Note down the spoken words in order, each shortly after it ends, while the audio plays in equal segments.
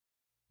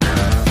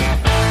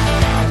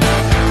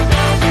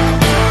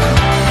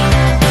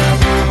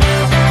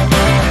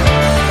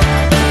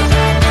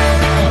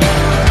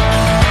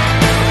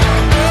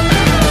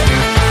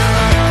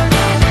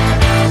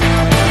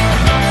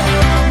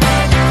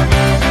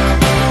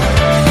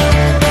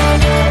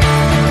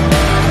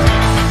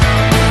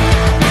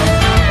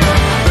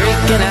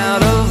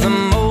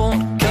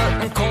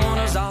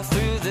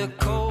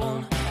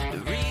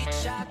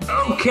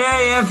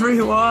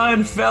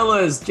everyone,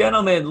 fellas,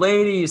 gentlemen,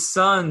 ladies,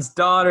 sons,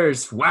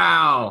 daughters.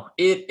 Wow,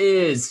 it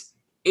is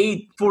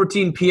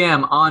 8:14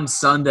 p.m. on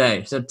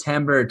Sunday,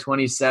 September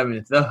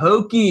 27th. The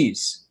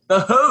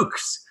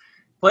Hokies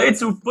played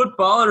some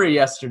footballery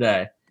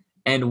yesterday,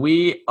 and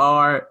we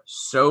are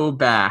so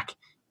back.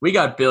 We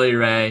got Billy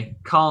Ray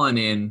calling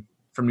in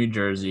from New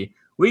Jersey.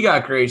 We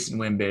got Grayson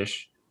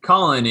Wimbish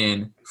calling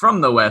in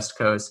from the West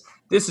Coast.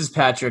 This is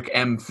Patrick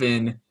M.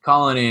 Finn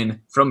calling in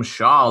from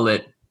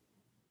Charlotte.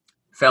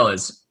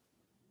 Fellas,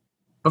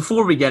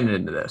 before we get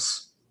into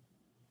this,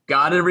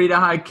 gotta read a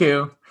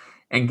haiku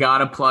and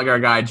gotta plug our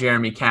guy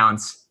Jeremy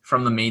Counts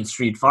from the Main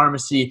Street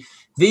Pharmacy.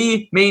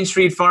 The Main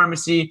Street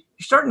Pharmacy,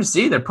 you're starting to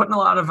see they're putting a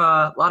lot of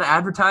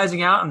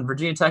advertising out on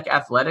Virginia Tech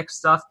athletic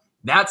stuff.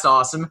 That's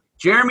awesome.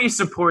 Jeremy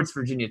supports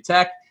Virginia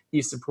Tech.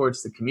 He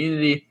supports the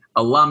community,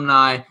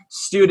 alumni,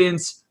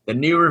 students, the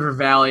New River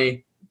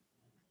Valley.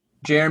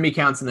 Jeremy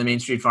Counts in the Main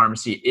Street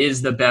Pharmacy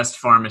is the best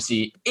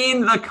pharmacy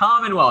in the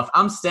Commonwealth.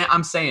 I'm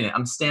saying it.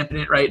 I'm stamping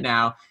it right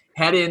now.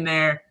 Head in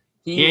there.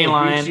 He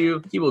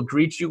will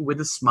greet you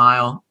with a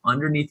smile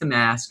underneath the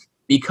mask.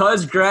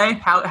 Because, Gray,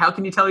 how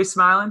can you tell he's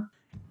smiling?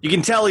 You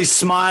can tell he's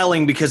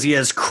smiling because he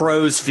has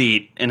crow's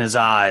feet in his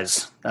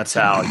eyes. That's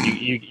how.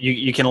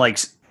 You can, like,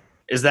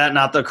 is that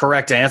not the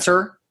correct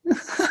answer?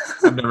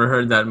 I've never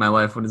heard that in my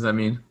life. What does that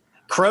mean?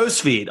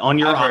 Crow's feet on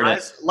your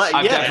eyes.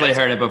 I've definitely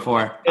heard it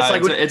before.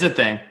 It's a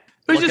thing.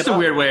 It's just a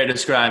weird way of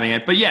describing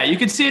it. But yeah, you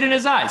can see it in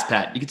his eyes,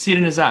 Pat. You can see it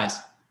in his eyes.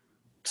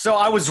 So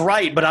I was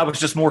right, but I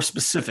was just more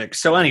specific.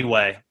 So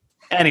anyway.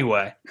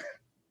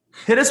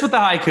 Hit us with the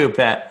haiku,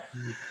 Pat.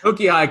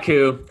 Hokie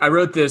haiku. I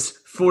wrote this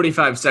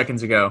 45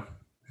 seconds ago.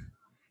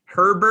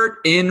 Herbert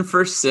in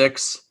for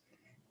 6.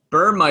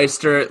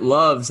 Burmeister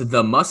loves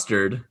the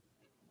mustard.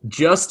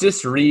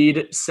 Justice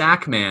Reed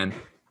Sackman.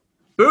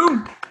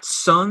 Boom.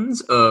 Sons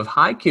of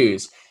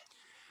haikus.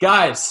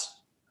 Guys,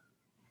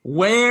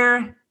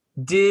 where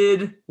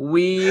did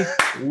we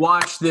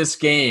watch this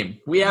game?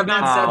 We have not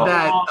said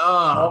that.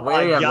 Oh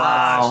my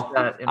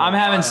God. I'm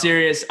having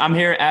serious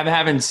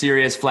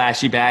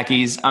flashy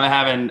backies. I'm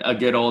having a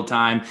good old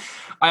time.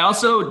 I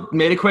also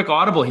made a quick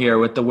audible here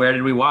with the where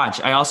did we watch.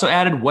 I also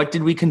added what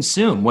did we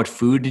consume? What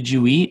food did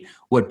you eat?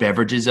 What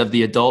beverages of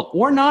the adult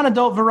or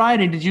non-adult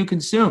variety did you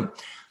consume?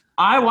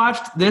 I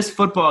watched this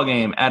football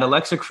game at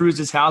Alexa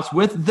Cruz's house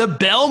with the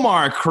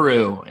Belmar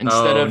crew.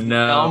 Instead of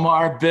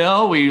Belmar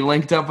Bill, we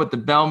linked up with the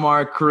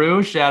Belmar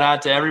crew. Shout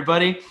out to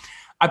everybody.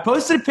 I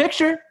posted a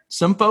picture.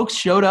 Some folks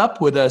showed up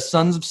with a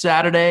Sons of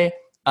Saturday,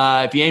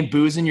 if you ain't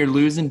boozing, you're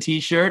losing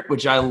t-shirt,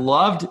 which I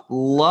loved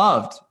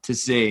to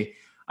see.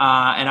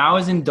 And I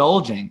was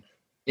indulging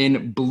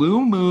in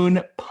Blue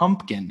Moon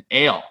Pumpkin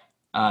Ale.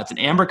 It's an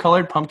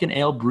amber-colored pumpkin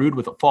ale brewed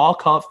with fall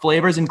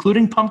flavors,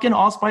 including pumpkin,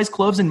 allspice,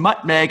 cloves, and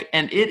nutmeg,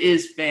 and it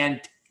is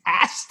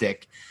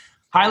fantastic.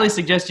 Highly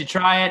suggest you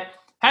try it.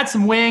 Had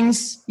some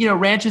wings,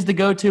 ranch is the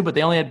go-to, but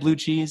they only had blue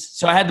cheese,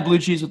 so I had the blue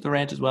cheese with the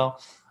ranch as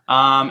well,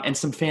 and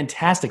some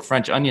fantastic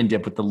French onion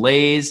dip with the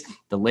Lay's.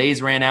 The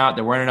Lay's ran out.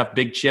 There weren't enough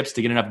big chips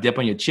to get enough dip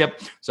on your chip,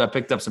 so I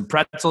picked up some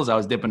pretzels. I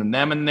was dipping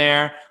them in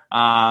there.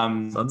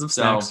 Sons of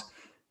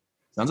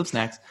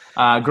snacks.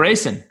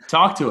 Grayson,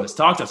 talk to us.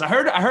 I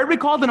heard we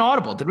called an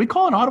audible. Did we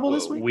call an audible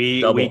this week?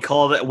 We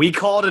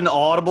called an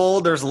audible.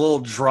 There's a little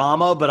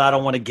drama, but I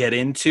don't want to get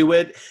into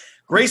it.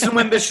 Grayson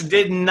Wimbish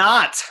did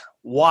not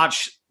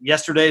watch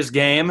yesterday's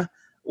game,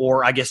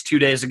 or I guess 2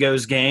 days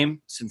ago's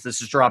game, since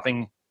this is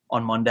dropping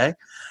on Monday,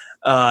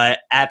 at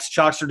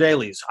Chalkster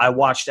Dailies. I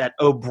watched at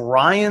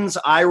O'Brien's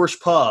Irish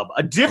Pub,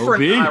 a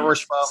different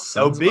Irish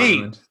pub.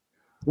 OB.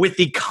 With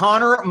the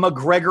Conor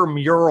McGregor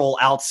mural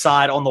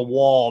outside on the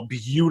wall.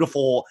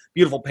 Beautiful,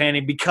 beautiful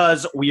painting.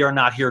 Because we are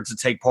not here to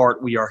take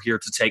part, we are here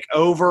to take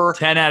over.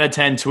 10 out of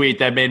 10 tweet.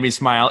 That made me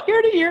smile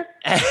ear to ear.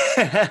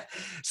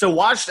 So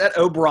watched at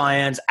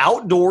O'Brien's,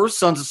 outdoors,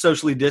 Sons of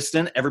Socially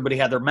Distant. Everybody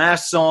had their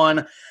masks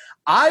on.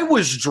 I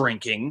was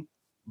drinking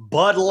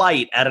Bud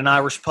Light at an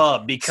Irish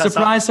pub because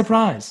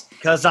surprise.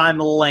 Because I'm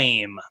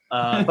lame.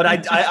 But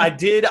I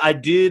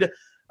did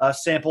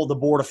sample the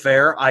board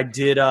affair. I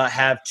did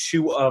have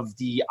 2 of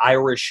the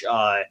Irish,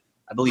 I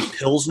believe,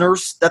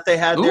 Pilsners that they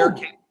had there.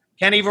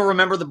 Can't even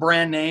remember the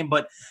brand name,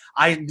 but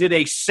I did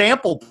a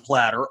sample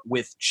platter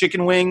with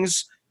chicken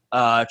wings,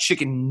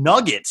 chicken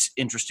nuggets,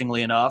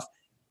 interestingly enough,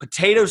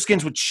 potato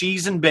skins with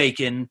cheese and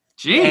bacon.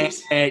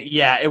 Jeez. And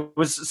yeah, it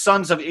was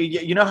Sons of –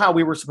 you know how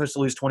we were supposed to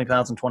lose 20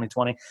 pounds in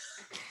 2020?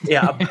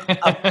 Yeah,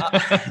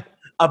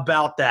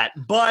 about that.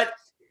 But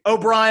 –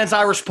 O'Brien's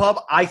Irish Pub,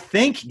 I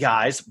think,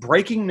 guys,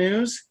 breaking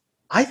news,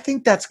 I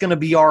think that's going to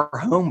be our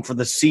home for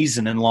the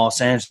season in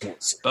Los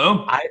Angeles.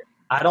 Boom.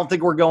 I don't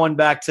think we're going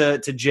back to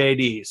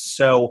JD's.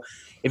 So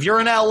if you're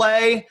in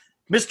L.A.,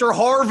 Mr.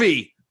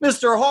 Harvey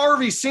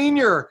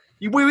Sr.,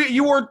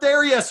 you weren't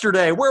there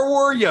yesterday. Where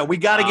were you? We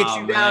got to get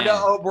you down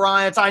to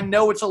O'Brien's. I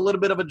know it's a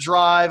little bit of a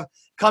drive.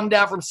 Come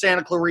down from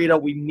Santa Clarita.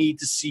 We need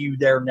to see you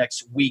there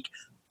next week.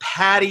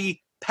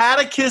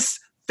 Patticus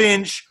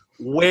Finch,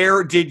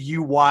 where did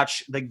you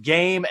watch the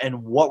game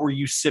and what were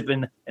you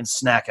sipping and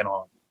snacking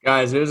on?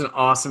 Guys, it was an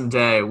awesome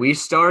day. We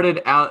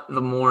started out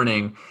the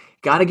morning.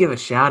 Got to give a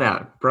shout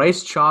out.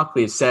 Bryce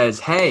Chalkley says,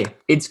 "Hey,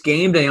 it's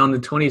game day on the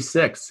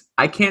 26th.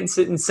 I can't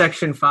sit in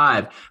Section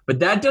 5, but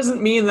that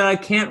doesn't mean that I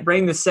can't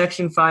bring the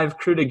Section 5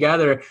 crew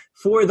together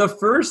for the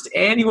first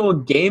annual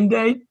game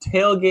day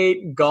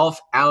tailgate golf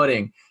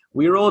outing."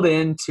 We rolled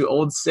into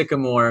Old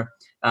Sycamore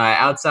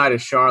outside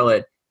of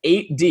Charlotte,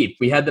 8 deep.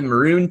 We had the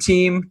maroon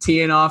team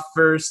teeing off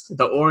first,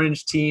 the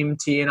orange team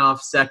teeing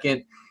off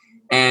second.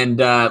 And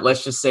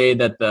let's just say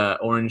that the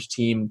orange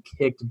team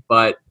kicked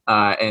butt,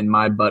 and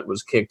my butt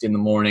was kicked in the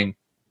morning.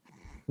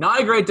 Not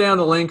a great day on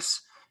the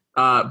links,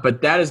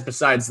 but that is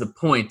besides the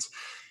point.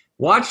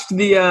 Watched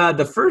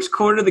the first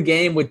quarter of the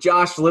game with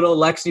Josh Little,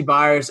 Lexi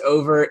Byers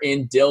over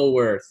in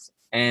Dilworth,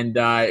 and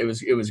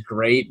it was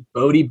great.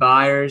 Bodie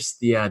Byers,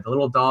 the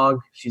little dog,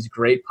 she's a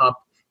great pup.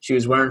 She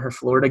was wearing her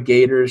Florida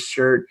Gators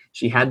shirt.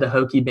 She had the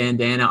Hokie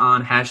bandana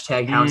on, #house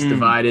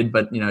divided,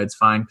 but it's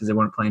fine because they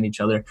weren't playing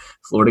each other.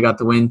 Florida got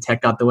the win,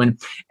 Tech got the win,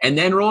 and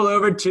then rolled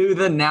over to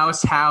the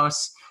Nouse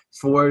house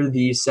for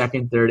the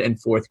second, third,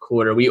 and fourth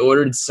quarter. We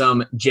ordered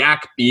some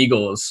Jack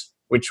Beagles,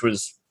 which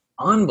was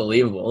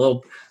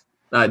unbelievable.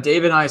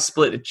 Dave and I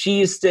split a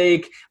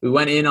cheesesteak. We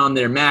went in on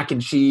their mac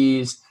and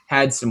cheese,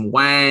 had some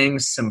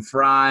wangs, some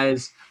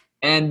fries,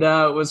 and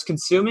was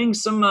consuming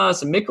some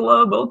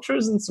Michelob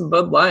Ultras and some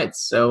Bud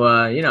Lights. So,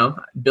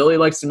 Billy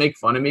likes to make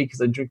fun of me because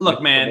I drink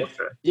Look, Michelob man,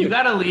 Ultra. you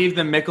got to leave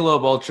the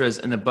Michelob Ultras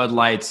and the Bud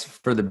Lights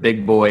for the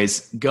big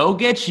boys. Go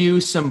get you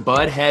some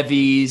Bud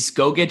Heavies.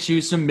 Go get you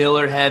some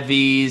Miller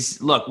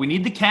Heavies. Look, we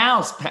need the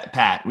cows,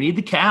 Pat. We need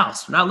the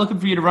cows. We're not looking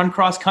for you to run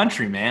cross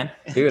country, man.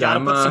 Dude, Gotta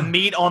put some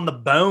meat on the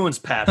bones,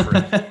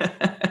 Patrick.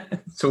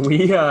 So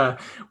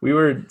we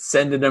were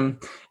sending them,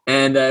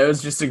 and it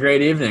was just a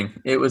great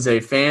evening. It was a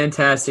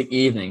fantastic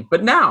evening.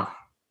 But now,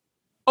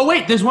 oh,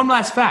 wait, there's one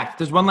last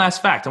fact. I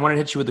wanted to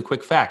hit you with a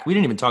quick fact. We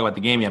didn't even talk about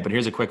the game yet, but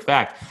here's a quick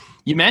fact.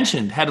 You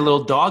mentioned had a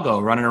little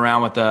doggo running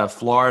around with a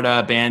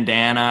Florida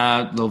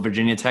bandana, little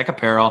Virginia Tech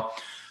apparel.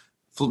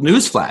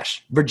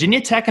 Newsflash,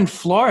 Virginia Tech and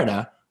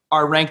Florida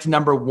are ranked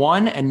number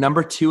 1 and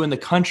number 2 in the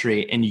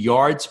country in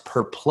yards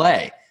per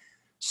play.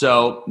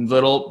 So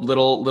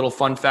little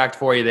fun fact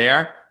for you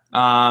there.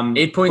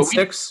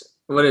 8.6.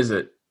 What is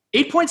it?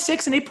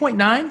 8.6 and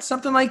 8.9,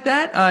 something like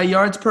that.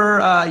 Yards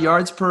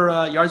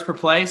per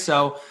play.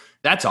 So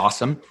that's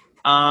awesome.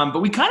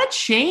 But we kind of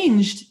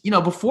changed.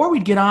 Before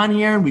we'd get on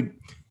here and we'd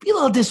be a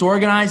little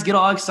disorganized, get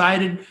all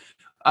excited.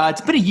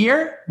 It's been a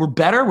year. We're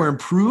better. We're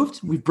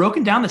improved. We've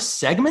broken down the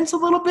segments a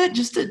little bit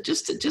just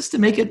to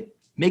make a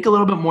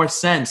little bit more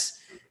sense.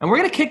 And we're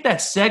gonna kick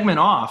that segment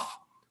off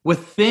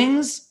with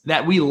things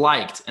that we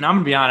liked. And I'm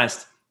gonna be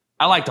honest.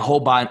 I liked a whole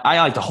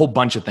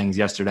bunch of things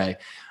yesterday.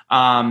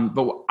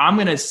 But I'm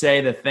going to say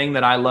the thing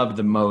that I loved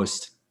the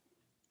most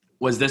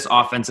was this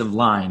offensive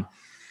line.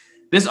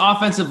 This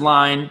offensive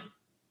line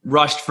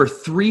rushed for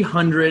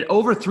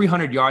over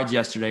 300 yards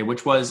yesterday,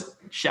 which was,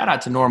 shout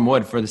out to Norm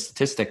Wood for the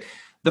statistic,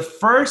 the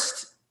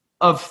first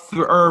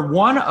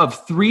one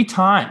of 3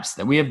 times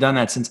that we have done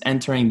that since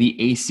entering the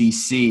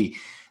ACC.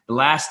 The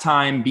last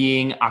time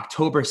being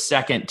October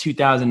 2nd,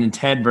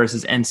 2010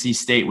 versus NC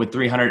State with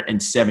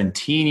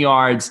 317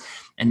 yards,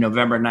 and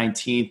November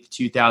 19th,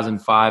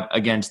 2005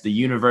 against the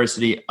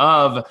University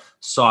of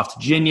South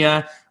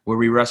Virginia, where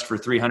we rushed for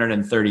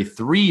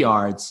 333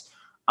 yards.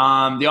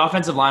 The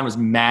offensive line was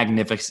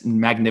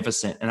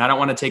magnificent. And I don't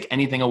want to take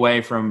anything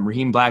away from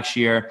Raheem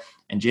Blackshear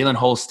and Jalen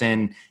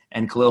Holston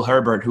and Khalil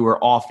Herbert, who were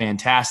all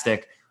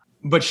fantastic.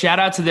 But shout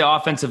out to the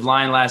offensive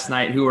line last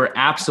night, who were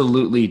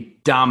absolutely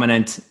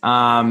dominant,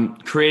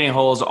 creating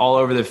holes all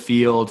over the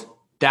field.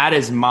 That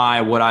is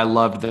what I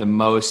loved the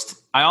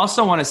most. I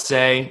also want to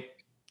say,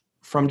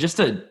 from just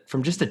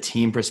a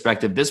team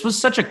perspective, this was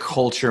such a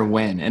culture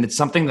win, and it's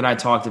something that I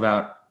talked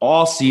about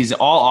all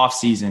off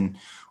season.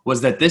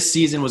 Was that this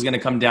season was going to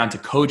come down to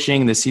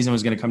coaching? This season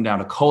was going to come down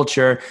to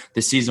culture.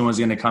 This season was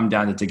going to come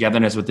down to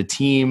togetherness with the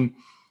team.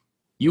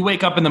 You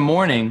wake up in the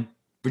morning.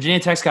 Virginia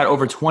Tech's got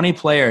over 20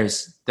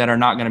 players that are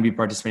not going to be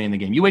participating in the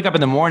game. You wake up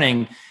in the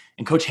morning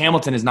and Coach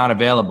Hamilton is not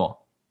available.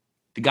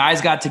 The guys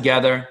got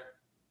together.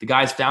 The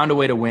guys found a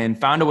way to win,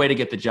 found a way to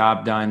get the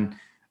job done,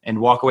 and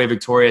walk away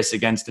victorious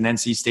against an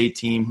NC State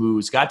team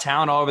who's got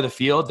talent all over the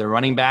field. Their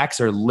running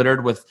backs are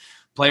littered with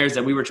players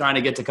that we were trying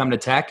to get to come to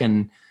Tech,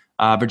 and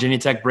Virginia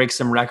Tech breaks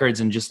some records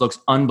and just looks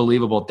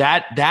unbelievable.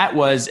 That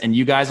was, and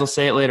you guys will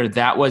say it later,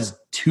 that was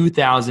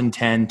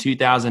 2010,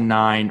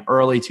 2009,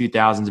 early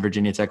 2000s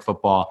Virginia Tech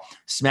football.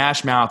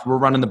 Smash mouth, we're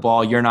running the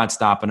ball, you're not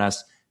stopping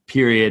us,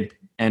 period,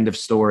 end of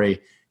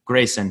story.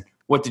 Grayson,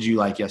 what did you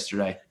like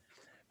yesterday?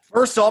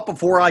 First off,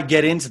 before I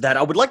get into that,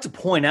 I would like to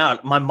point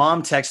out, my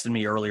mom texted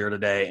me earlier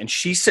today, and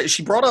she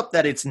brought up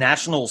that it's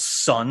National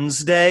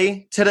Sons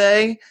Day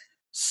today.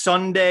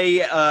 Sunday,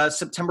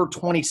 September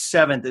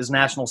 27th is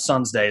National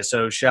Sons Day,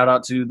 so shout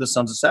out to the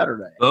Sons of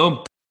Saturday.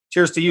 Boom.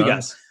 Cheers to you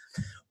guys.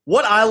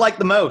 What I liked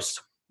the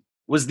most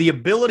was the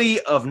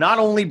ability of not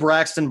only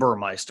Braxton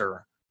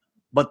Burmeister,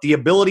 but the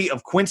ability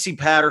of Quincy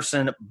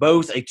Patterson,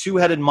 both a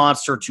two-headed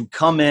monster, to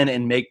come in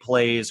and make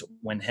plays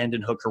when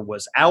Hendon Hooker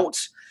was out.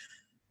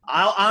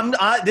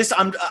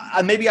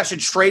 Maybe I should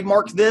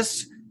trademark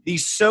this. The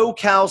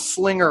SoCal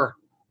slinger,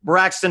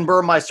 Braxton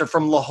Burmeister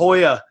from La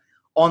Jolla,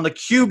 on the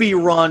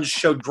QB run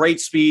showed great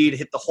speed,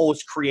 hit the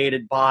holes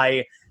created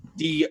by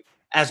the,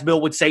 as Bill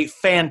would say,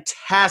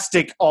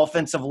 fantastic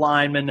offensive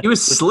lineman. He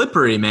was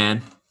slippery,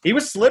 man. He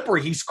was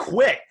slippery. He's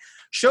quick.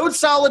 Showed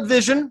solid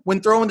vision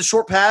when throwing the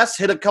short pass,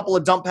 hit a couple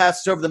of dump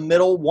passes over the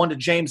middle, one to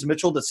James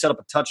Mitchell that set up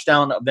a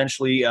touchdown.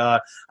 Eventually, I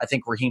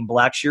think Raheem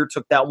Blackshear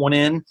took that one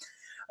in.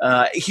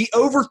 He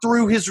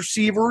overthrew his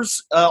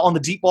receivers on the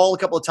deep ball a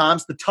couple of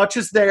times. The touch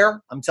is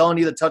there. I'm telling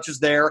you, the touch is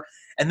there.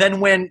 And then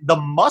when the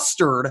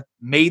mustard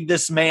made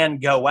this man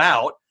go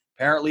out,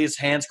 apparently his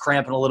hand's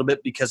cramping a little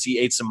bit because he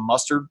ate some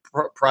mustard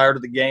prior to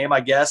the game,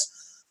 I guess.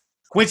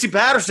 Quincy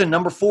Patterson,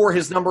 number 4,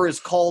 his number is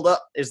called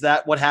up. Is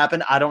that what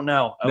happened? I don't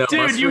know. No, dude,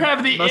 mustard, you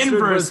have the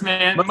inverse,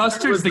 man.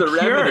 Mustard's the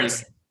cure. Remedy.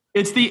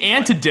 It's the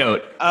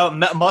antidote.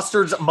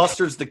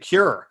 Mustard's the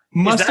cure.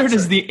 Mustard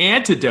is the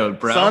antidote,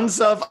 bro. Sons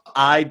of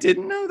I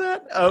didn't know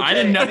that. Okay. I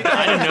didn't know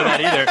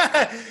that either.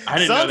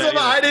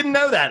 I didn't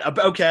know that.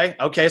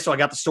 Okay. So I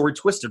got the story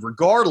twisted.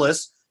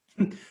 Regardless,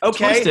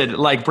 okay. Twisted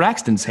like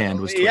Braxton's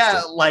hand was twisted.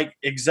 Yeah, like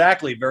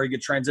exactly. Very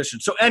good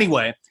transition. So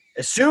anyway,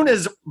 as soon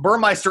as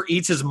Burmeister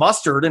eats his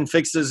mustard and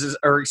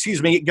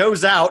it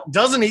goes out,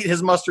 doesn't eat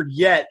his mustard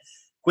yet,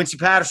 Quincy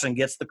Patterson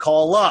gets the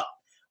call up.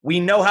 We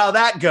know how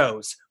that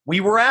goes. We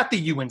were at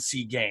the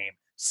UNC game,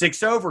 6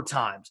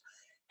 overtimes.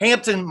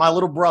 Hampton, my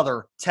little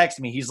brother, texted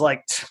me. He's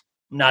like,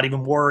 not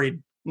even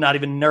worried, not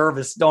even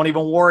nervous. Don't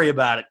even worry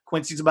about it.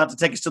 Quincy's about to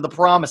take us to the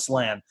promised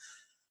land.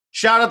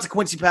 Shout out to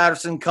Quincy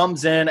Patterson.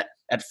 Comes in.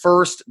 At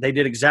first, they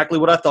did exactly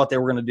what I thought they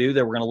were going to do.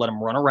 They were going to let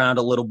him run around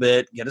a little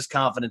bit, get his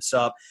confidence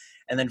up.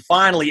 And then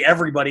finally,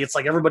 everybody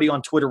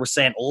on Twitter was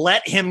saying,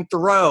 let him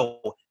throw.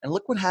 And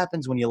look what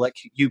happens when you let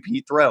UP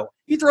throw.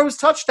 He throws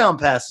touchdown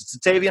passes to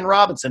Tavian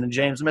Robinson and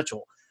James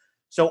Mitchell.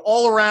 So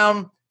all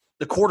around,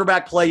 the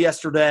quarterback play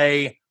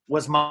yesterday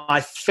was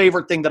my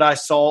favorite thing that I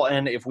saw.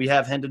 And if we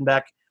have Hendon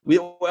back,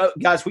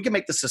 guys, we can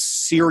make this a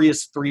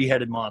serious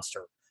 3-headed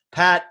monster.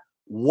 Pat,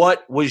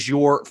 what was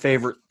your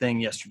favorite thing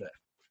yesterday?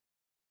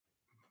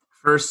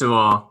 First of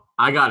all,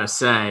 I got to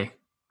say,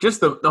 just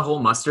the whole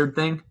mustard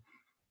thing.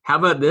 How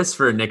about this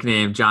for a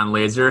nickname, John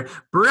Laser?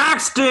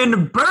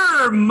 Braxton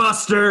Burr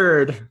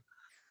Mustard.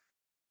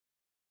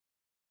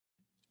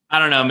 I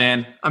don't know,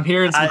 man. I'm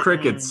hearing some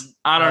crickets.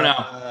 I don't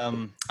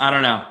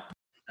know.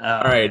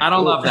 All right. I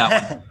don't love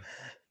that one.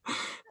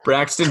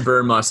 Braxton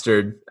Burr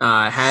Mustard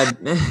had,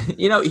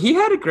 he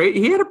had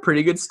a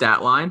pretty good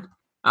stat line.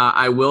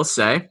 I will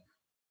say,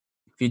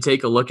 if you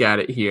take a look at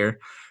it here,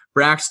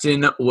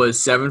 Braxton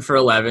was 7 for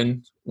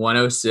 11,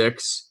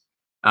 106.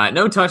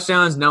 No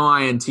touchdowns, no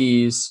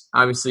INTs.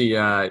 Obviously,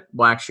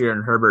 Blackshear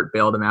and Herbert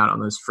bailed him out on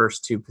those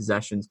first 2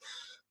 possessions.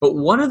 But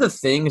one of the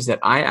things that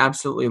I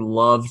absolutely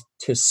loved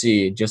to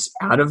see just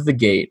out of the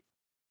gate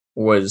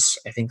was,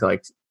 I think,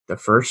 like the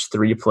first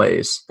 3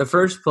 plays. The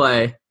first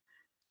play,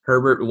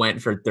 Herbert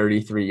went for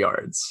 33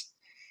 yards.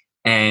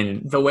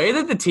 And the way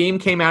that the team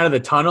came out of the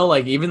tunnel,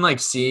 like even like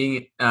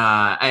seeing,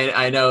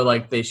 I know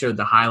like they showed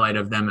the highlight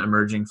of them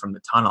emerging from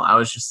the tunnel. I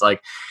was just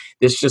like,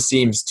 this just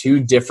seems too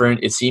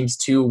different. It seems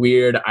too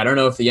weird. I don't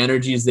know if the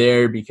energy is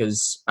there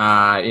because,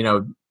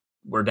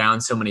 we're down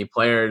so many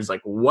players.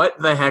 Like, what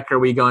the heck are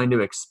we going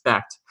to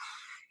expect?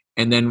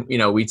 And then,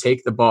 we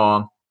take the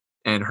ball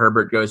and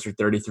Herbert goes for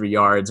 33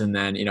 yards. And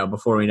then,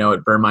 before we know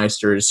it,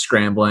 Burmeister is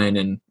scrambling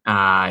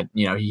and,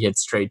 he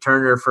hits Trey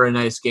Turner for a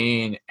nice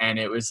gain. And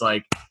it was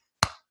like,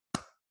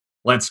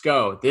 let's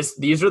go.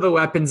 These are the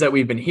weapons that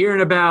we've been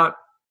hearing about.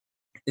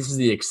 This is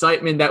the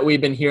excitement that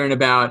we've been hearing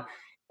about.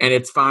 And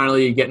it's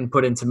finally getting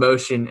put into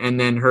motion. And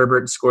then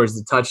Herbert scores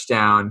the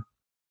touchdown.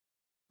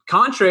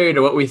 Contrary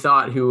to what we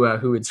thought who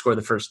would score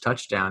the first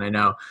touchdown. I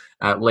know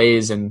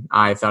Lays and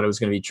I thought it was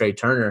going to be Trey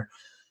Turner.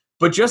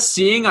 But just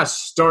seeing us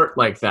start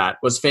like that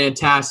was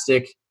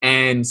fantastic.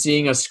 And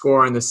seeing us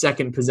score on the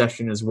second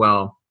possession as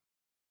well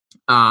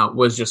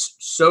was just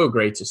so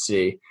great to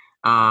see.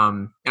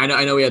 I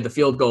know we had the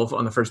field goal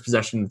on the first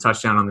possession and the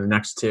touchdown on the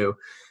next 2.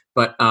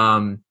 But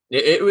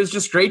it was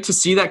just great to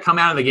see that come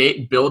out of the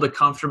gate, build a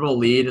comfortable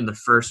lead in the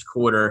first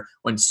quarter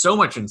when so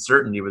much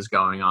uncertainty was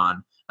going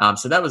on.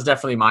 So that was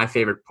definitely my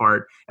favorite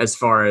part as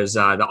far as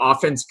the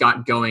offense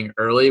got going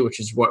early, which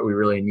is what we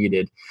really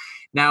needed.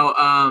 Now,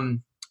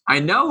 I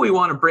know we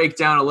want to break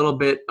down a little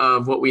bit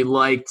of what we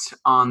liked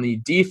on the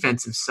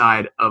defensive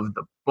side of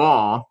the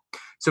ball.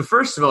 So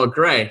first of all,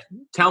 Gray,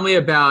 tell me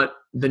about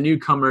the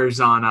newcomers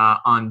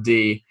on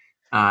D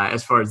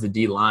as far as the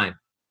D line.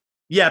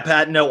 Yeah,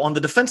 Pat, no, on the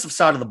defensive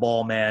side of the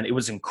ball, man, it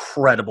was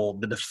incredible.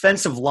 The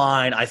defensive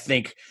line, I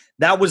think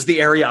that was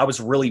the area I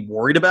was really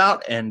worried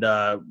about and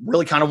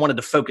really kind of wanted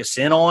to focus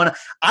in on.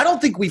 I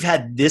don't think we've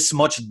had this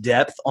much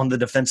depth on the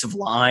defensive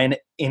line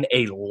in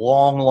a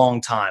long, long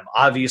time.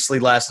 Obviously,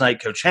 last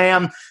night, Coach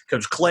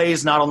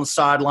Clay's not on the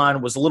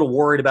sideline, was a little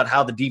worried about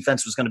how the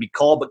defense was going to be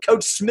called, but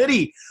Coach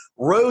Smitty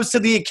rose to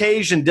the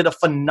occasion, did a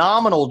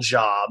phenomenal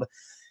job.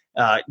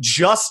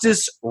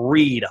 Justice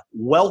Reed,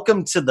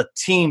 welcome to the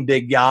team,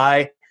 big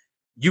guy.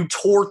 You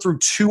tore through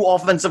 2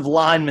 offensive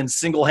linemen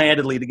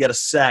single-handedly to get a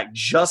sack.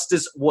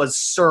 Justice was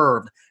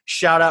served.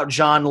 Shout out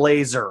John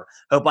Laser.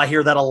 Hope I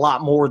hear that a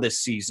lot more this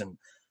season.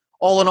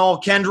 All in all,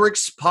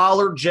 Kendricks,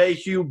 Pollard,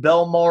 Jehu,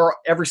 Belmar,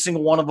 every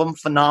single one of them,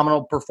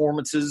 phenomenal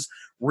performances,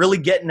 really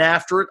getting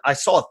after it. I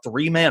saw a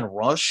 3-man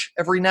rush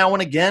every now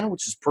and again,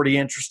 which is pretty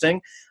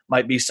interesting.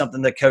 Might be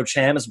something that Coach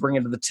Ham is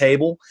bringing to the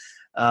table.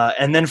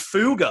 And then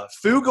Fuga.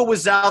 Fuga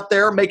was out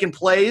there making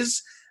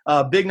plays.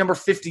 Big number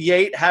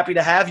 58. Happy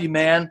to have you,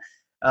 man.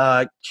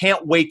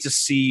 Can't wait to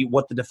see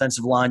what the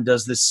defensive line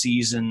does this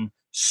season.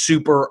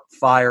 Super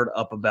fired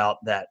up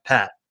about that.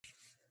 Pat.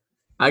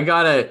 I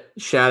got to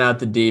shout out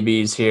the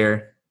DBs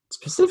here,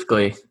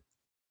 specifically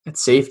at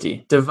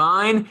safety.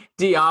 Divine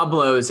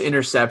Diablo's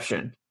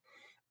interception.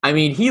 I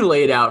mean, he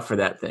laid out for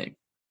that thing.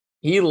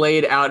 He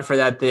laid out for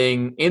that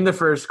thing in the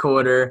first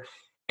quarter.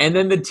 And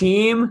then the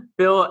team,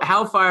 Bill,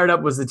 how fired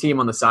up was the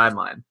team on the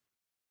sideline?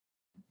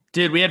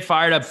 Dude, we had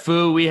fired up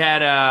Foo. We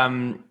had,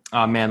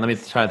 oh man, let me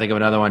try to think of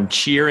another one.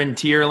 Cheer and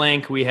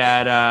Tierlink. We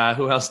had,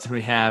 who else did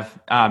we have?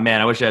 Oh man,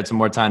 I wish I had some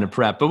more time to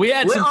prep. But we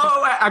had some.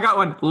 Oh, I got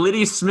one.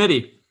 Liddy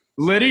Smitty.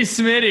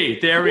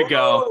 There we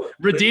go.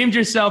 Redeemed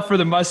yourself for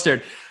the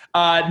mustard.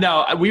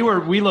 No,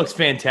 we looked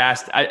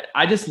fantastic.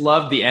 I just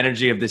love the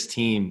energy of this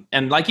team.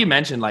 And like you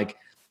mentioned, like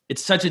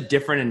it's such a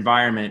different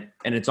environment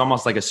and it's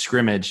almost like a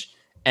scrimmage.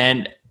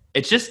 And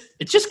it's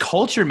just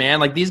culture, man.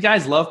 Like these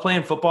guys love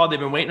playing football. They've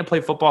been waiting to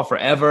play football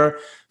forever.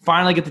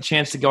 Finally get the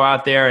chance to go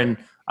out there, and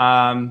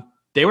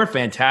they were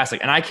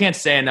fantastic. And I can't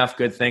say enough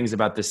good things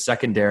about this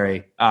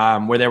secondary,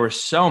 where there were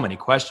so many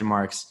question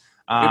marks.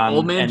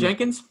 Old man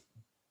Jenkins?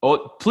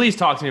 Please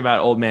talk to me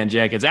about old man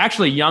Jenkins.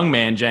 Actually, young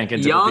man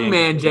Jenkins. Young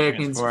man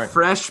Jenkins,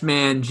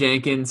 freshman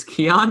Jenkins.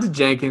 Keonta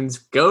Jenkins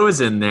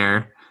goes in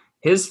there,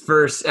 his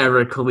first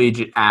ever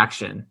collegiate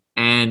action.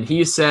 And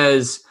he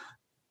says,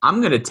 I'm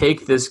going to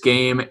take this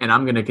game and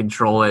I'm going to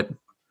control it.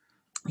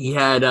 He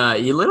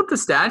lit up the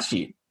stat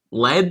sheet,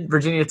 led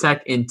Virginia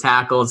Tech in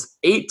tackles,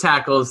 8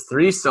 tackles,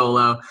 3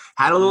 solo,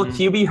 had a little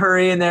QB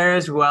hurry in there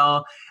as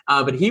well.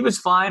 But he was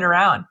flying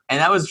around, and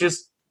that was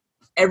just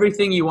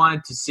everything you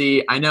wanted to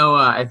see. I know,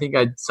 I think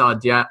I saw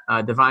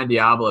Divine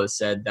Diablo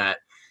said that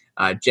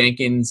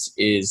Jenkins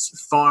is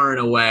far and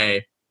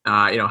away,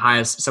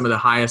 some of the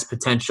highest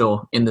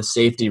potential in the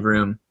safety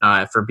room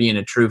for being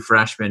a true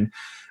freshman.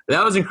 But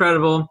that was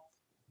incredible.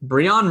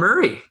 Breon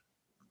Murray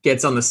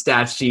gets on the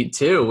stat sheet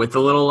too with the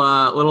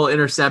little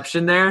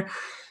interception there.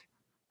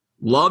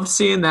 Loved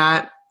seeing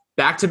that.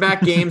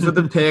 Back-to-back games with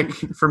a pick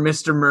for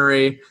Mr.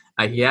 Murray.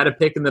 He had a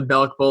pick in the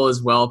Belk Bowl as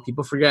well.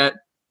 People forget.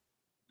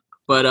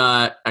 But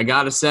I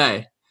got to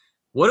say,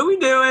 what are we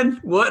doing?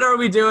 What are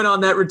we doing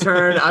on that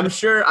return? I'm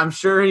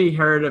sure he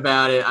heard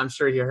about it. I'm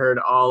sure he heard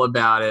all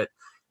about it.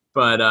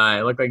 But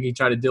it looked like he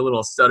tried to do a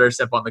little stutter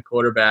step on the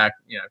quarterback,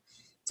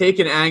 take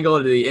an angle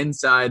to the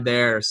inside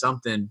there or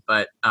something,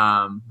 but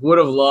would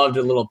have loved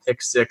a little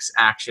pick 6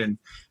 action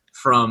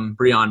from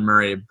Breon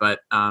Murray, but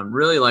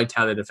really liked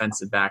how the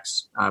defensive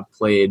backs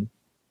played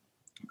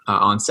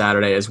on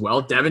Saturday as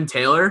well. Devin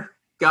Taylor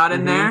got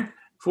in there,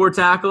 4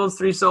 tackles,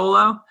 3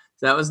 solo.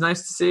 So that was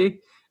nice to see.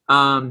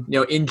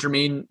 In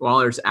Jermaine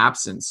Waller's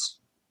absence,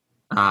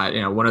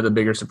 one of the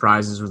bigger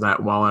surprises was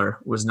that Waller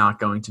was not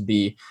going to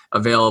be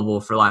available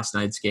for last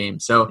night's game.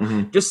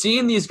 So just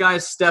seeing these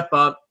guys step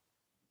up,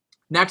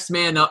 next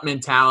man up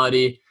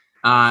mentality,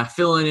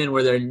 filling in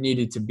where they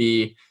needed to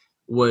be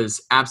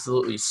was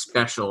absolutely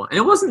special. And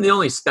it wasn't the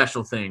only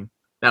special thing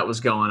that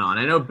was going on.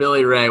 I know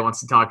Billy Ray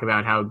wants to talk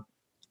about how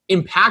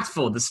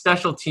impactful the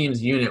special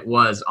teams unit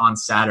was on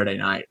Saturday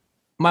night.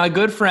 My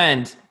good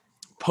friend,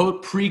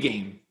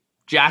 pregame,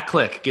 Jack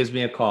Click, gives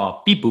me a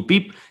call. Beep, boop,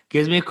 beep,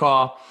 gives me a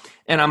call.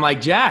 And I'm like,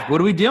 Jack,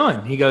 what are we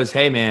doing? He goes,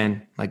 hey,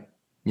 man,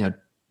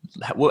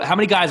 how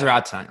many guys are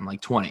out tonight? I'm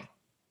like, 20.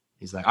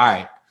 He's like, all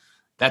right,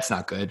 that's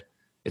not good.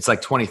 It's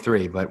like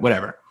 23, but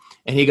whatever.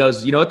 And he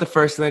goes, you know what the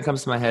first thing that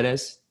comes to my head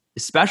is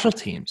special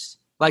teams.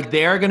 Like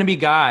there are going to be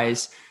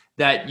guys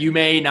that you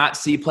may not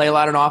see play a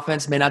lot on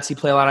offense, may not see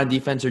play a lot on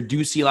defense, or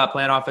do see a lot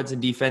play on offense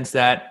and defense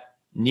that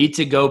need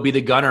to go be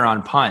the gunner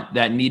on punt,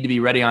 that need to be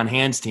ready on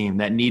hands team,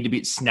 that need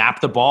to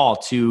snap the ball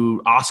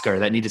to Oscar,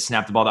 that need to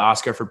snap the ball to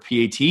Oscar for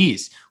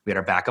PATs. We had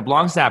our backup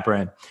long snapper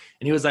in. And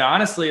he was like,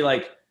 honestly,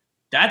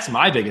 that's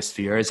my biggest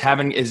fear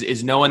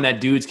is knowing that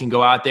dudes can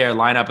go out there,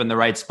 line up in the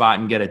right spot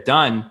and get it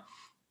done.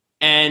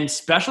 And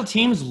special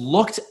teams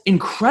looked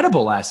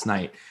incredible last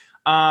night.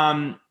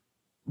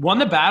 Won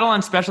the battle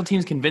on special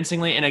teams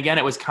convincingly. And again,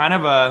 it was kind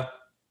of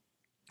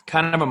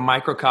a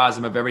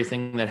microcosm of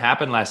everything that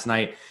happened last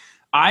night.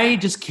 I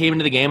just came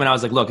into the game and I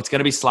was like, look, it's going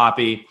to be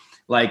sloppy.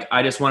 Like,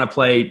 I just want to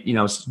play,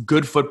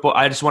 good football.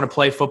 I just want to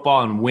play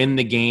football and win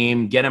the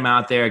game, get them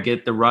out there,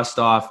 get the rust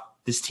off.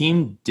 This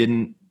team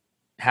didn't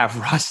have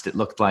rust, it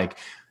looked like.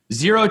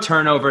 0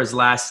 turnovers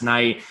last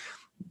night.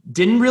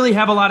 Didn't really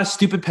have a lot of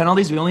stupid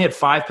penalties. We only had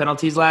 5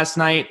 penalties last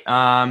night.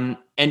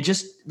 And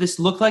just this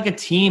looked like a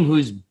team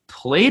who's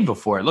played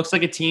before. It looks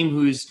like a team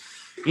who's,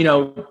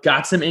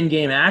 got some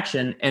in-game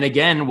action. And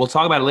again, we'll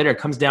talk about it later. It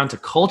comes down to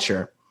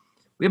culture.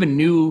 We have a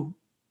new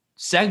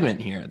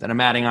segment here that I'm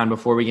adding on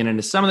before we get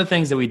into some of the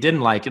things that we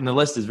didn't like. And the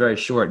list is very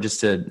short, just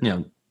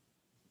to,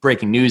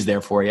 breaking news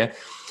there for you.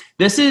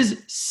 This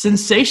is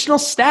Sensational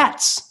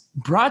Stats,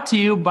 brought to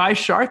you by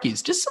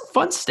Sharkies. Just some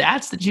fun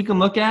stats that you can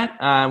look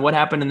at. What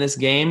happened in this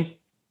game?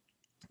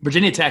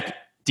 Virginia Tech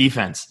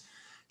defense,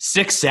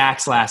 6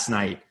 sacks last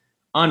night.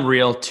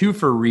 Unreal. 2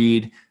 for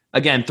Reed.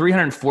 Again,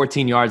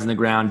 314 yards on the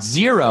ground.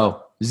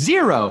 Zero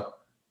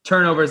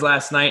turnovers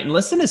last night. And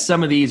listen to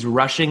some of these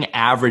rushing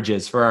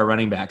averages for our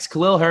running backs.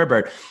 Khalil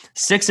Herbert,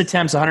 6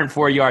 attempts,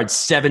 104 yards,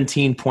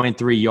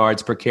 17.3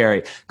 yards per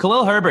carry.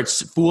 Khalil Herbert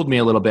fooled me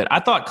a little bit. I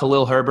thought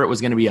Khalil Herbert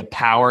was going to be a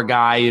power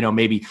guy,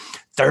 maybe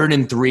 3rd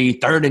and 3,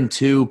 3rd and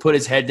 2, put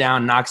his head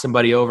down, knock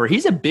somebody over.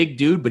 He's a big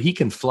dude, but he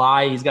can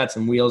fly. He's got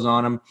some wheels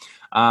on him.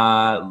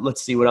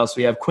 Let's see what else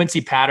we have.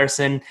 Quincy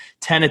Patterson,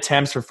 10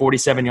 attempts for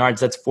 47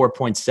 yards. That's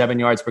 4.7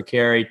 yards per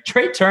carry.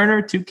 Trey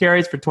Turner, 2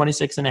 carries for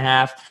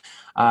 26.5.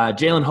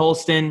 Jalen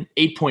Holston,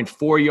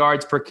 8.4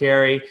 yards per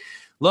carry.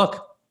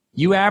 Look,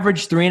 you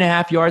average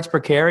 3.5 yards per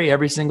carry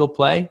every single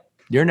play.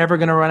 You're never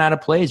going to run out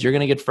of plays. You're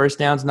going to get first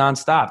downs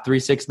nonstop.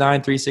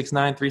 369,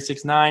 369,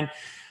 369.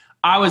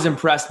 I was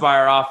impressed by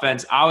our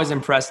offense. I was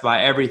impressed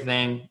by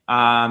everything,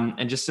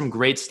 and just some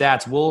great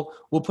stats.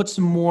 We'll put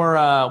some more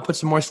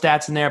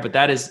stats in there, but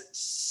that is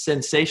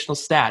Sensational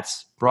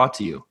Stats, brought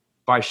to you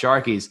by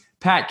Sharkies.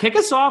 Pat, kick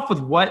us off with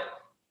what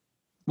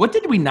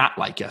did we not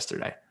like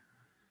yesterday?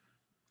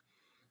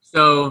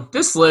 So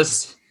this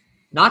list,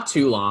 not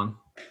too long.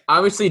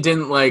 Obviously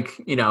didn't like,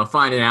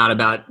 finding out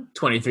about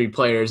 23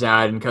 players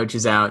out and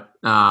coaches out,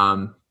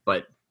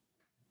 but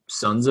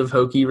sons of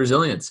Hokie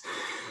resilience.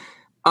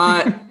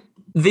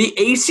 The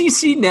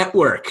ACC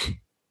network.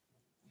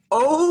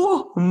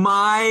 Oh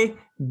my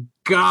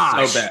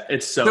gosh. So bad.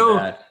 It's so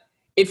bad.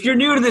 If you're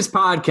new to this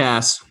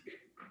podcast,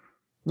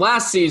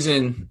 last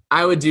season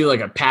I would do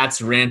like a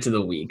Pat's rant of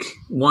the week.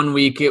 One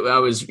week I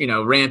was,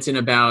 ranting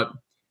about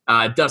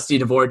Dusty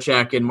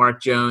Dvorak and Mark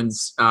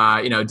Jones,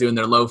 doing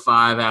their low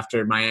 5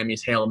 after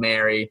Miami's Hail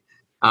Mary,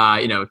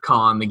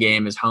 calling the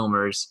game as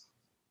homers.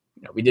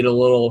 We did a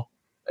little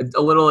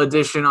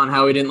addition on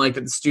how we didn't like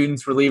that the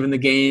students were leaving the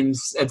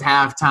games at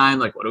halftime.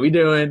 Like, what are we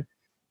doing?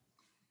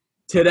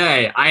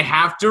 Today, I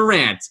have to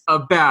rant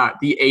about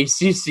the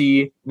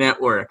ACC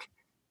network.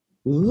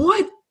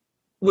 What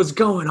was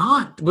going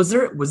on? Was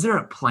there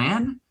a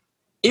plan?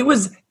 It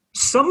was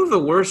some of the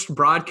worst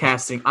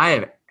broadcasting I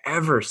have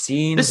ever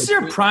seen. This is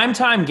your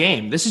primetime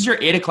game. This is your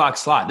 8 o'clock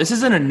slot. This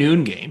isn't a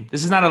noon game.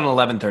 This is not an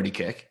 11:30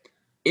 kick.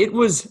 It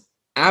was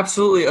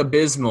absolutely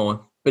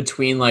abysmal.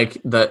 Between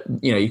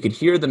you could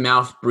hear the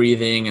mouth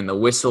breathing and the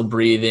whistle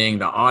breathing.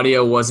 The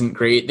audio wasn't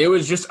great. There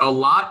was just a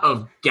lot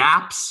of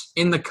gaps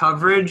in the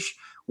coverage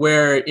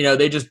where,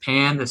 they just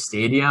pan the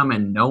stadium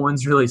and no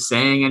one's really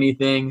saying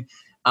anything.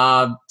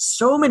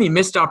 So many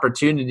missed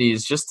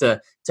opportunities just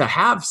to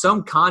have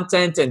some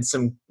content and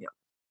some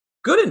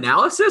good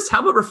analysis.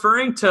 How about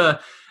referring to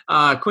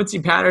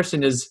Quincy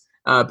Patterson as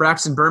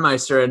Braxton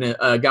Burmeister and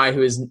a guy who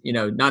has,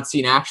 not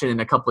seen action in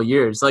a couple of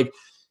years? Like,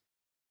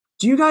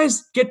 do you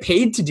guys get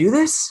paid to do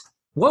this?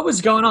 What was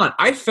going on?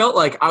 I felt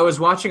like I was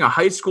watching a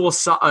high school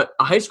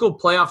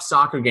playoff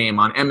soccer game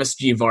on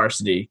MSG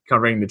Varsity,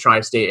 covering the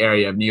tri-state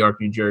area of New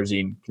York, New Jersey,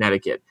 and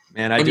Connecticut.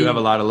 Man, I do have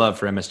a lot of love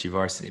for MSG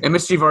Varsity.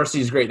 MSG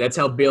Varsity is great. That's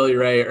how Billy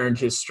Ray earned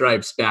his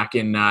stripes back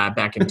in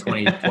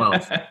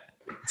 2012.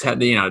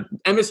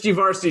 MSG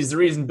Varsity is the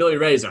reason Billy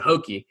Ray is a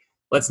Hokie.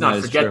 Let's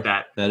not forget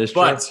that. That is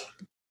true. But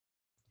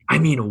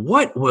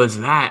what was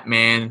that,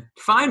 man?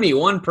 Find me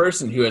one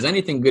person who has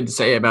anything good to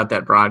say about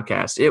that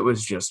broadcast. It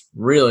was just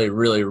really,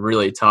 really,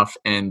 really tough.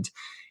 And,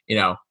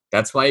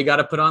 that's why you got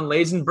to put on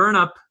Lays and Burn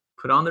Up,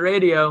 put on the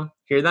radio,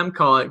 hear them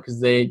call it,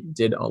 because they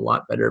did a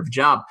lot better of a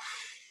job.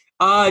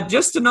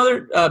 Just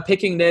another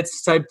picking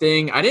nits type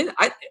thing.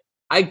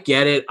 I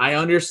get it. I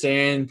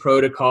understand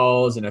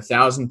protocols and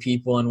 1,000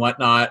 people and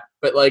whatnot.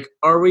 But,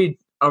 are we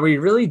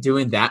really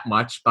doing that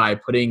much by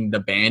putting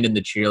the band and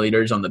the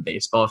cheerleaders on the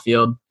baseball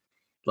field?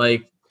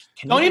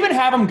 Don't even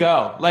have them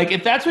go.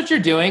 If that's what you're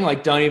doing,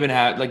 don't even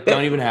have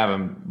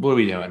them. What are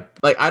we doing?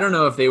 I don't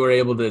know if they were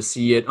able to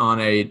see it on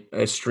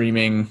a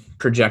streaming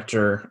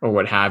projector or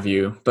what have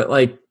you, but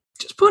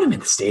just put them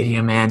in the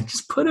stadium, man.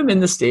 Just put them in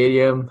the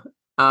stadium.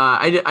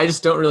 I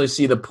just don't really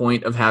see the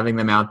point of having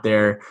them out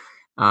there.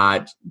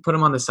 Put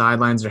them on the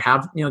sidelines or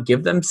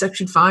give them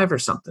Section 5 or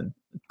something.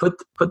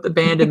 Put the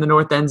band in the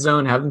north end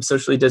zone, have them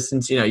socially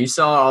distanced. You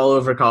saw all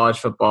over college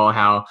football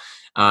how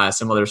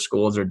some other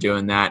schools are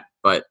doing that.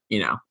 But,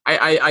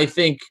 I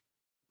think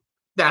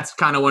that's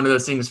kind of one of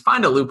those things.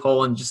 Find a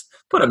loophole and just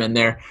put them in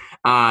there.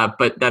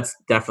 But that's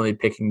definitely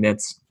picking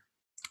nits.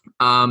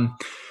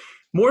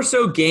 More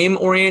so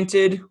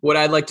game-oriented, what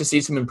I'd like to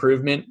see some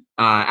improvement.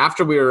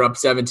 After we were up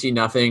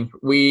 17-0,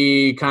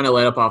 we kind of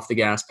let up off the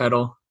gas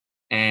pedal,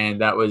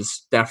 and that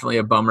was definitely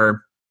a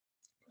bummer.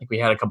 I think we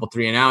had a couple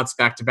 3-and-outs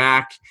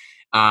back-to-back,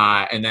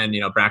 and then,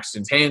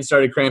 Braxton's hands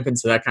started cramping,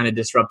 so that kind of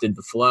disrupted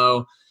the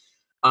flow.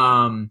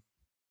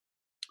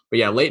 But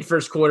yeah, late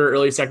first quarter,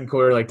 early second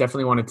quarter,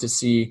 definitely wanted to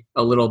see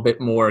a little bit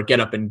more get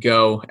up and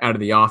go out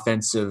of the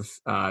offensive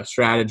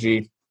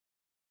strategy.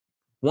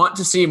 Want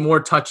to see more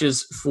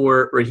touches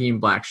for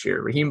Raheem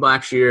Blackshear. Raheem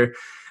Blackshear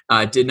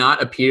did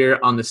not appear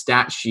on the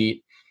stat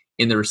sheet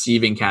in the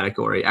receiving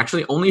category.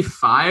 Actually, only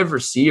 5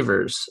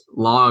 receivers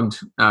logged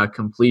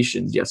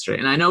completions yesterday.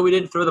 And I know we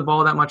didn't throw the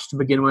ball that much to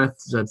begin with,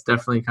 so that's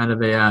definitely kind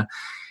of a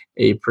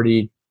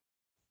pretty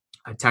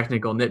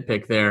technical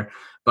nitpick there.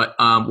 But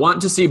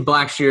want to see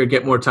Blackshear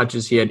get more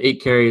touches. He had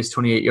 8 carries,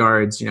 28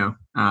 yards,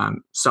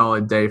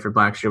 solid day for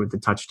Blackshear with the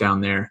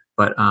touchdown there.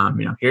 But,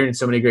 hearing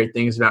so many great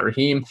things about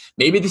Raheem,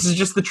 maybe this is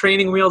just the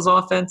training wheels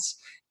offense,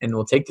 and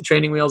we'll take the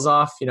training wheels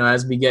off,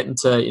 as we get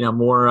into,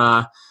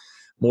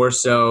 more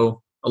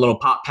so a little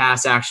pop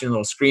pass action, a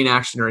little screen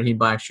action, or Raheem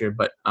Blackshear.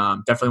 But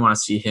definitely want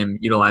to see him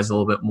utilized a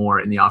little bit more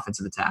in the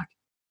offensive attack.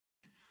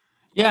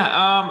 Yeah,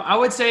 I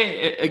would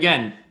say,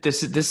 again,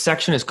 this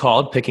section is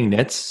called Picking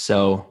Nits,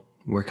 so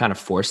we're kind of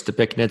forced to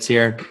pick nits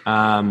here.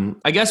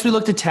 I guess we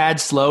looked a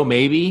tad slow,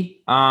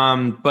 maybe.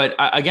 But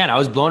again, I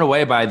was blown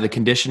away by the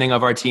conditioning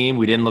of our team.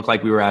 We didn't look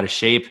like we were out of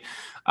shape.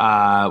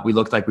 We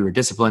looked like we were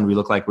disciplined. We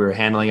looked like we were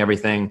handling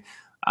everything.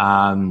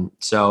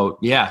 So,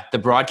 yeah, the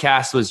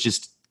broadcast was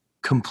just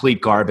complete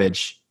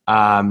garbage.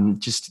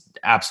 Just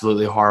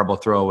absolutely horrible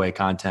throwaway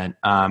content.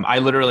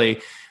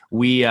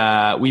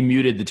 We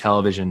muted the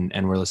television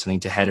and we're listening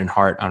to Head and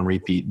Heart on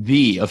repeat,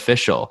 the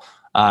official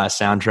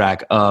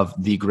soundtrack of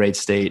the great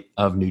state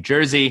of New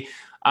Jersey.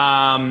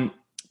 But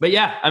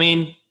yeah, I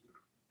mean,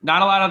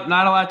 not a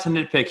lot to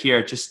nitpick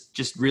here.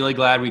 Just really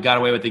glad we got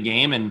away with the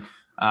game, and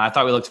I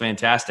thought we looked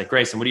fantastic.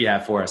 Grayson, what do you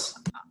have for us?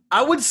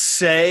 I would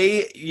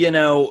say,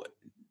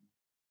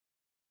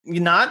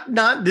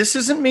 not this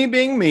isn't me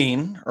being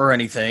mean or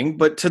anything,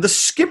 but to the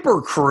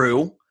skipper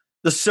crew,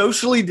 the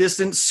socially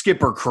distant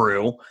skipper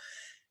crew,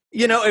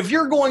 if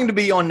you're going to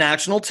be on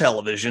national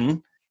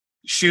television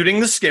shooting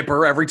the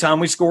skipper every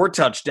time we score a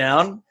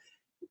touchdown,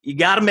 you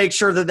got to make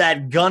sure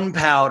that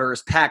gunpowder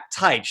is packed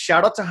tight.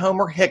 Shout out to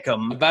Homer Hickam.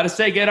 I'm about to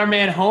say, get our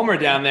man Homer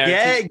down there.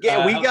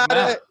 Yeah,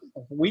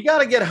 we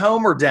gotta get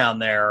Homer down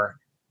there,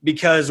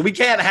 because we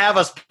can't have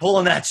us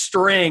pulling that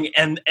string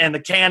and the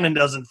cannon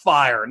doesn't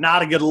fire.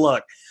 Not a good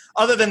look.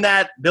 Other than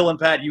that, Bill and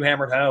Pat, you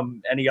hammered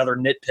home any other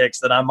nitpicks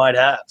that I might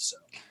have. So,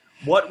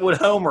 what would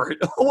Homer?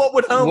 What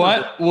would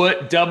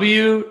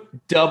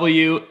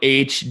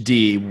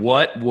WWHD?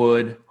 What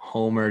would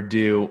Homer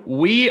do?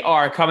 We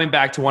are coming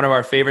back to one of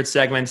our favorite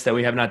segments that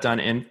we have not done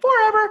in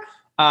forever.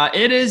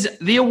 It is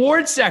the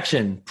awards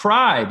section.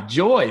 Pride,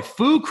 Joy,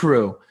 Foo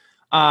Crew.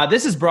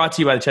 This is brought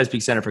to you by the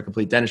Chesapeake Center for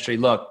Complete Dentistry.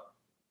 Look,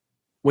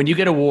 when you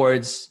get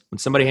awards, when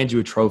somebody hands you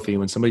a trophy,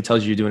 when somebody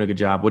tells you you're doing a good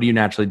job, what do you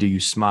naturally do? You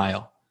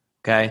smile,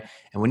 okay?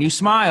 And when you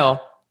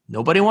smile,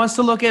 nobody wants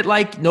to look at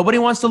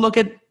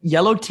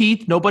yellow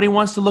teeth. Nobody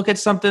wants to look at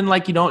something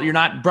like you're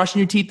not brushing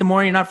your teeth the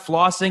morning, you're not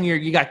flossing,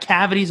 you got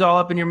cavities all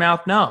up in your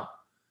mouth. No.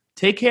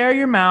 Take care of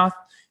your mouth.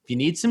 If you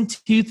need some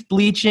tooth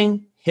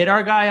bleaching, hit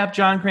our guy up,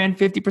 John Cran,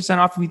 50%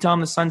 off if you tell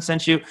him the sun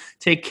sent you.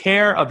 Take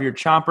care of your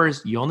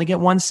chompers. You only get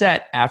one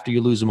set after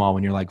you lose them all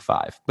when you're like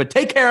 5. But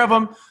take care of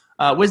them.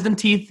 Wisdom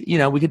teeth,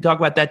 we could talk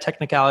about that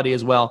technicality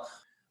as well.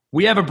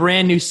 We have a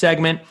brand new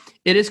segment.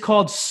 It is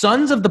called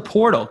Sons of the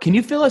Portal. Can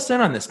you fill us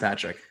in on this,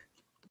 Patrick?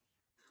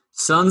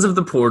 Sons of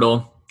the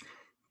Portal.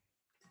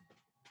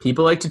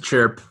 People like to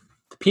chirp.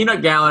 The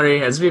Peanut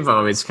Gallery, as we've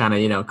always kind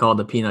of, called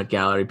the Peanut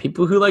Gallery.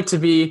 People who like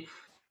to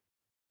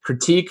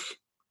critique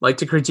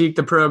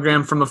the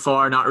program from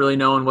afar, not really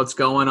knowing what's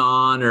going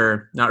on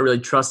or not really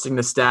trusting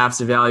the staff's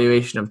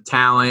evaluation of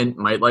talent,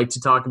 might like to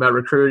talk about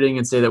recruiting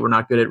and say that we're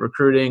not good at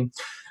recruiting,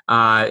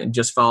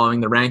 just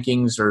following the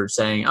rankings or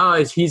saying,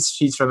 oh,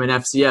 he's from an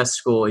FCS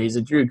school, he's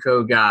a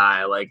JUCO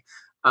guy,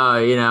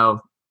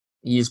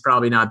 he's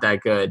probably not that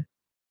good.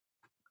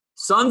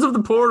 Sons of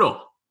the Portal.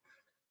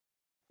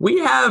 We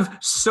have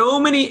so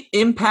many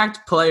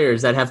impact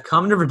players that have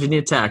come to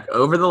Virginia Tech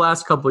over the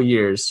last couple of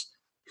years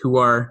who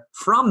are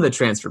from the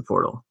transfer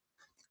portal.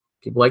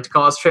 People like to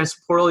call us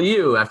Transfer Portal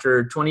U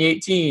after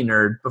 2018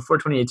 or before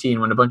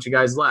 2018 when a bunch of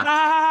guys left.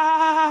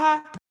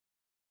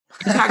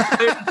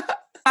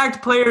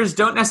 Impact players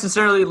don't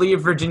necessarily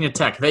leave Virginia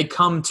Tech. They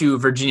come to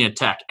Virginia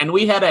Tech. And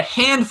we had a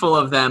handful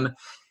of them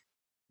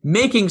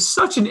making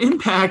such an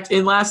impact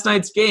in last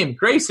night's game.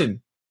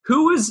 Grayson,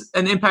 who was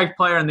an impact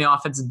player in the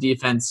offensive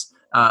defense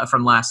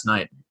from last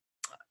night?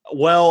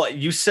 Well,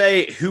 you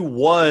say who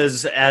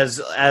was as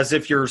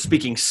if you're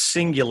speaking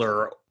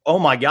singular. Oh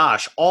my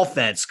gosh,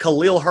 offense.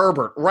 Khalil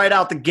Herbert right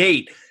out the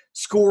gate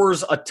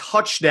scores a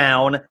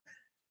touchdown.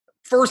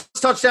 First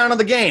touchdown of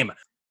the game.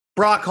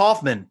 Brock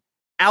Hoffman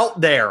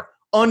out there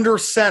under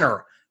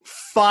center,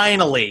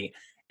 finally.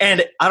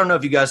 And I don't know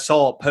if you guys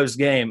saw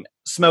post-game,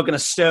 smoking a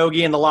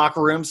stogie in the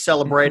locker room,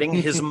 celebrating.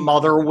 His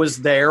mother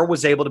was there,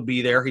 was able to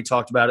be there. He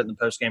talked about it in the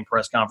post-game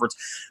press conference.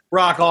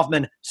 Brock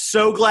Hoffman,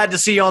 so glad to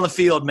see you on the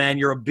field, man.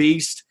 You're a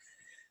beast.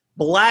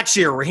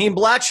 Raheem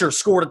Blackshear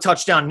scored a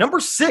touchdown. Number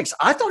 6,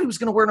 I thought he was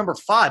going to wear number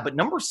 5, but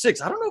number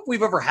 6, I don't know if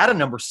we've ever had a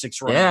number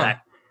 6 running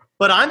back.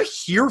 But I'm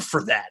here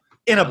for that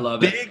in a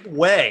big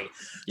way.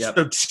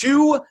 Yep.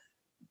 So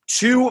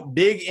two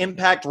big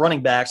impact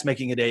running backs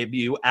making a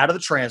debut out of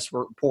the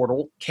transfer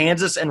portal,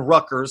 Kansas and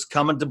Rutgers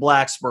coming to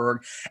Blacksburg.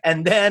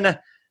 And then,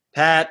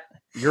 Pat,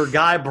 your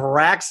guy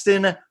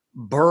Braxton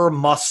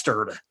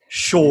Burmustard.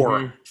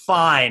 Sure,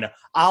 fine.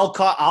 I'll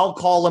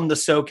call him the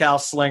SoCal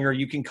Slinger.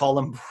 You can call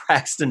him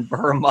Braxton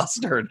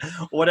Burmustard,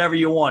 whatever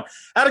you want.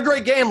 Had a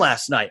great game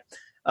last night.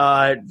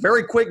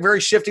 Very quick,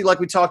 very shifty like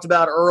we talked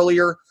about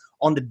earlier.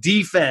 On the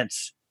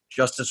defense,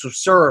 justice was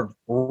served.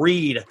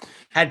 Reed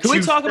had Can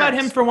we talk about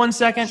him for 1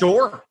 second?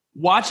 Sure.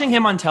 Watching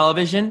him on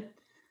television,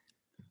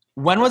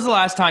 when was the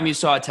last time you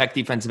saw a Tech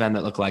defensive end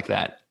that looked like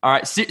that? All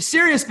right,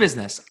 serious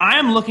business. I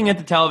am looking at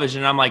the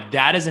television, and I'm like,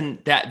 that is an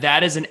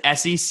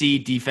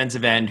SEC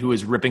defensive end who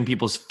is ripping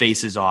people's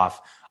faces off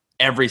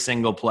every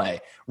single play.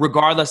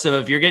 Regardless of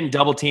if you're getting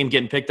double teamed,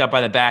 getting picked up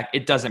by the back,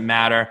 it doesn't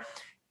matter.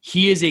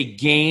 He is a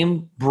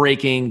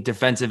game-breaking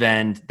defensive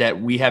end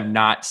that we have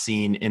not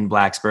seen in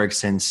Blacksburg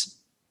since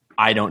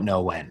I don't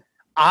know when.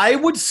 I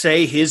would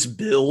say his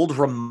build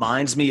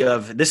reminds me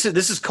of this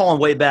is calling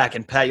way back,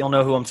 and Pat, you'll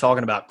know who I'm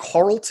talking about.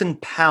 Carlton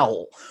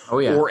Powell,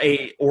 or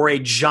a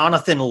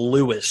Jonathan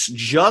Lewis,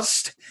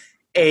 just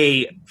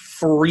a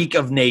freak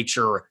of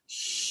nature,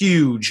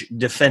 huge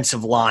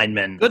defensive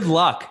lineman. Good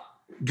luck.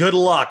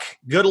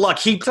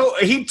 He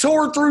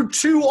tore through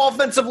 2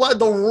 offensive line,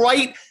 the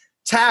right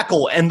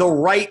tackle and the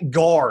right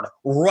guard,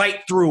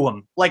 right through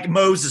him, like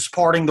Moses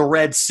parting the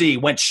Red Sea,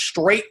 went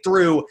straight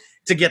through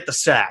to get the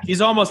sack.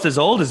 He's almost as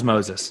old as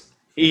Moses.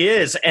 He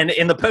is. And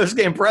in the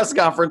post-game press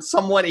conference,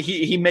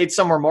 he made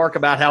some remark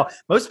about how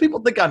most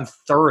people think I'm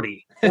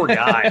 30. Poor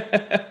guy.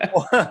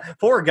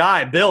 Poor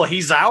guy. Bill,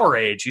 he's our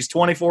age. He's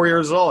 24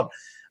 years old.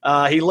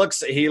 He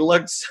looks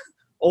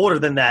older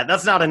than that.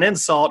 That's not an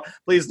insult.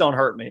 Please don't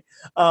hurt me.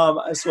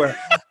 I swear.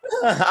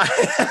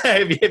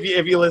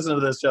 if you listen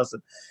to this,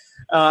 Justin.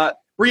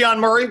 Breon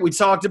Murray, we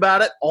talked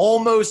about it,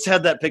 almost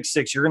had that pick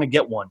 6. You're going to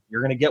get one.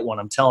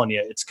 I'm telling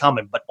you, it's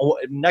coming. But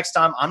next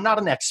time, I'm not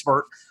an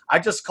expert. I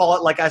just call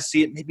it like I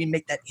see it. Maybe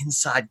make that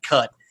inside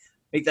cut.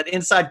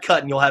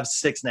 And you'll have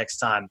 6 next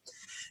time.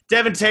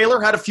 Devin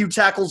Taylor had a few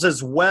tackles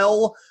as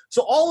well.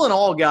 So all in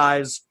all,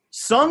 guys,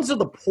 Sons of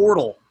the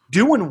Portal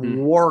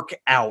doing work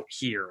out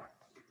here.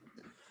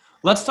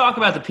 Let's talk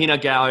about the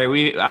peanut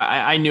gallery.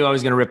 I knew I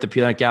was going to rip the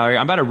peanut gallery.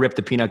 I'm about to rip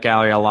the peanut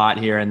gallery a lot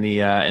here in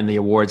the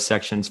awards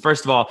sections.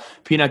 First of all,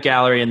 peanut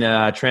gallery in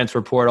the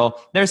transfer portal.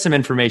 There's some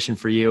information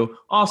for you.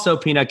 Also,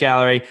 peanut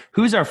gallery.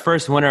 Who's our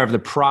first winner of the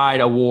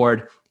Pride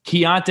Award?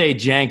 Keontae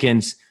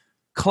Jenkins,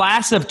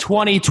 class of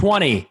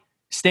 2020.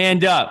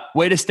 Stand up.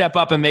 Way to step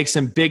up and make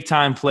some big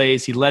time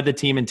plays. He led the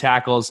team in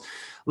tackles.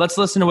 Let's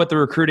listen to what the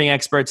recruiting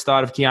experts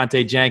thought of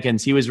Keontae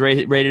Jenkins. He was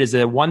rated as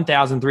a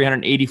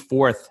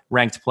 1,384th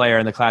ranked player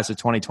in the class of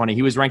 2020.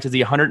 He was ranked as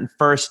the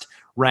 101st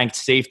ranked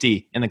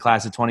safety in the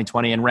class of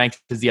 2020 and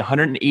ranked as the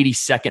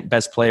 182nd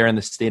best player in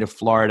the state of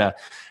Florida.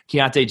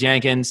 Keontae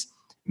Jenkins,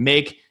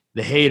 make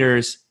the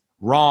haters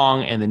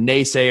wrong and the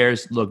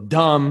naysayers look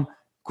dumb.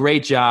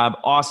 Great job.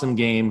 Awesome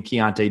game,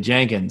 Keontae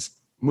Jenkins.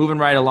 Moving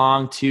right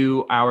along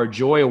to our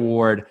Joy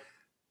Award,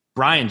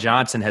 Brian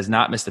Johnson has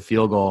not missed a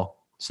field goal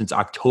since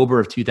October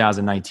of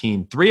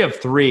 2019. 3 of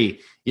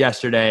 3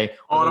 yesterday.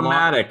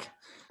 Automatic.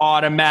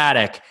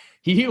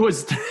 He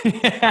was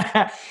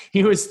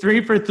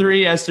 3 for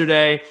 3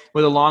 yesterday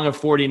with a long of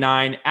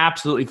 49.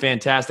 Absolutely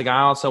fantastic. I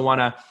also want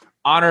to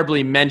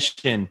honorably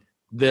mention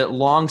the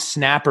long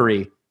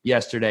snappery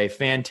yesterday.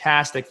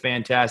 Fantastic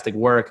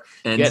work.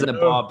 Enzo. Getting the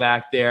ball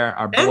back there.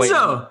 Our boy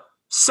Enzo,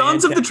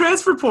 Sons of the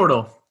transfer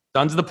portal.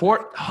 Sons of the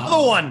Port.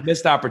 Another one.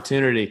 Missed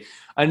opportunity.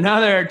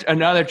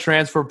 Another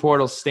transfer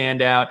portal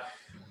standout.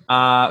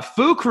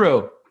 Foo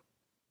Crew.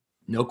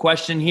 No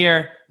question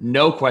here.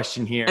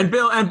 And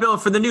Bill,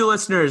 for the new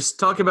listeners,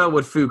 talk about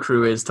what Foo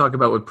Crew is. Talk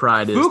about what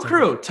Pride is. Foo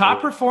Crew,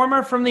 top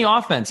performer from the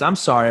offense. I'm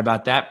sorry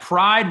about that.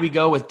 Pride, we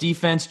go with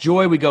defense.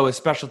 Joy, we go with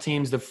special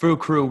teams. The Foo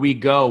Crew, we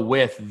go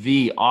with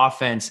the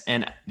offense.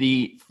 And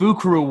the Foo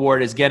Crew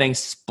award is getting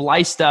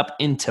spliced up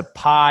into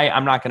pie.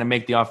 I'm not going to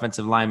make the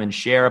offensive linemen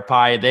share a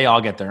pie. They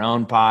all get their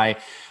own pie.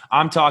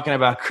 I'm talking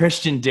about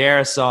Christian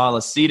Darrisaw,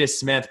 Lasita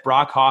Smith,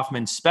 Brock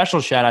Hoffman. Special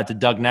shout out to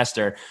Doug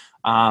Nestor.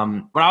 When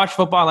I watch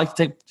football, I like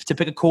to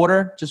pick a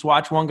quarter, just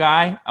watch one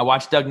guy. I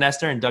watched Doug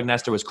Nestor, and Doug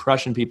Nestor was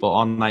crushing people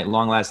all night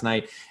long last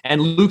night.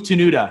 And Luke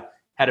Tenuta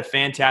had a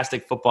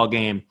fantastic football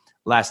game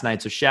last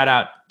night. So shout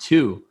out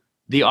to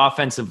the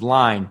offensive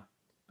line.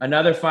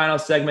 Another final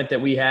segment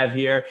that we have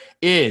here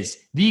is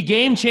the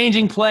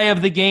game-changing play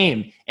of the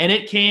game. And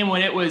it came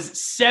when it was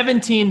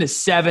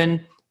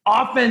 17-7.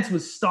 Offense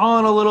was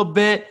stalling a little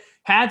bit,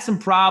 had some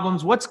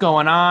problems. What's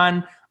going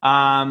on?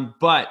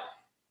 But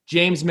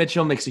James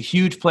Mitchell makes a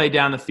huge play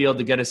down the field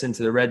to get us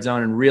into the red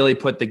zone and really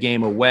put the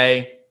game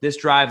away. This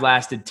drive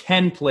lasted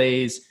 10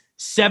 plays,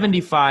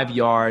 75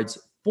 yards,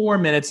 4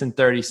 minutes and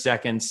 30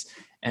 seconds,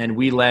 and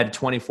we led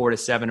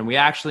 24-7, and we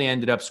actually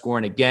ended up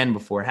scoring again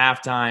before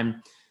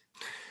halftime.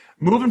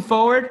 Moving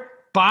forward,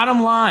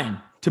 bottom line,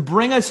 to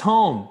bring us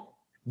home,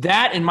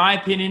 that, in my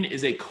opinion,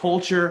 is a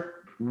culture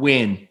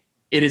win.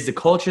 It is the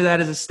culture that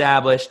is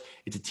established.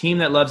 It's a team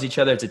that loves each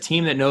other. It's a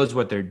team that knows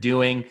what they're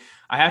doing.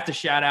 I have to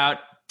shout out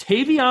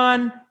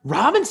Tavion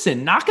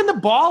Robinson knocking the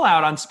ball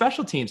out on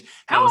special teams.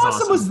 How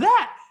awesome was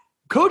that?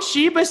 Coach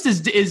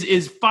Sheebust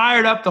is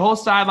fired up. The whole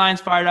sideline's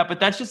fired up, but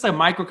that's just a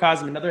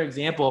microcosm, another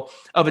example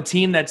of a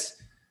team that's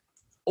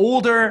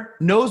older,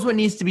 knows what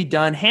needs to be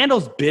done,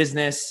 handles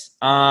business,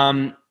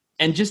 and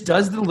just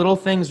does the little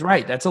things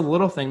right. That's a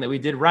little thing that we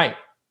did right.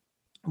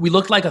 We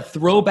looked like a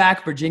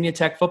throwback Virginia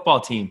Tech football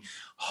team.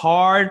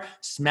 Hard,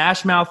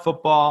 smash-mouth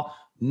football,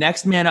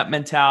 next man up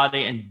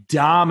mentality, and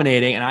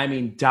dominating, and I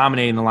mean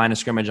dominating the line of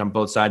scrimmage on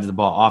both sides of the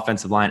ball,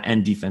 offensive line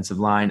and defensive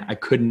line. I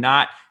could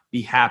not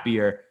be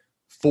happier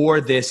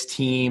for this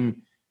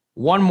team.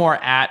 One more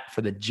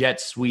for the jet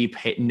sweep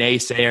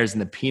naysayers in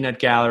the peanut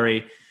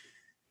gallery.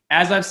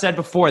 As I've said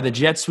before, the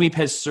jet sweep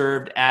has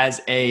served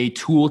as a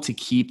tool to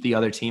keep the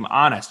other team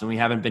honest, and we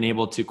haven't been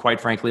able to, quite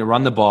frankly,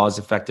 run the ball as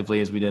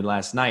effectively as we did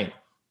last night.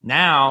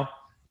 Now,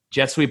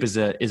 jet sweep is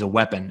a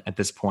weapon at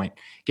this point.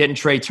 Getting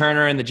Trey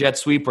Turner in the jet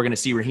sweep, we're going to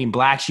see Raheem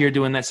Blackshear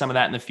doing some of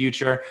that in the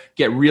future.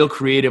 Get real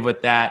creative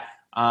with that.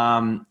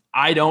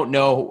 I don't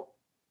know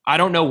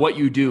what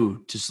you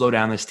do to slow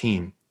down this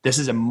team. This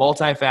is a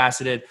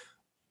multifaceted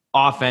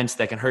offense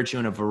that can hurt you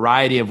in a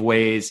variety of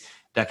ways,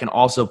 that can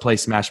also play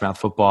smash mouth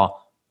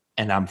football,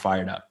 and I'm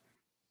fired up.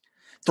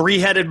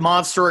 Three-headed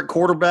monster at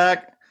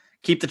quarterback.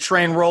 Keep the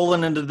train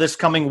rolling into this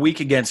coming week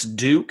against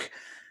Duke.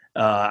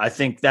 I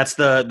think that's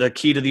the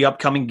key to the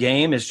upcoming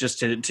game, is just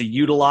to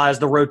utilize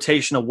the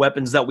rotation of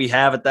weapons that we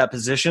have at that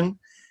position.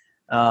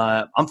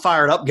 I'm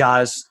fired up,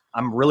 guys.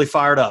 I'm really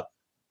fired up.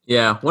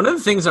 Yeah, one of the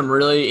things I'm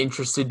really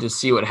interested to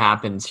see what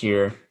happens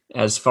here,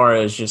 as far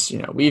as just,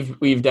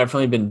 we've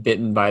definitely been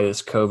bitten by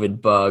this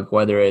COVID bug,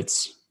 whether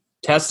it's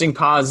testing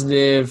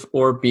positive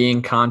or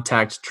being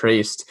contact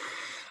traced.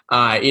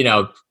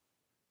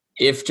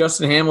 If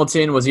Justin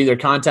Hamilton was either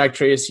contact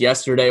traced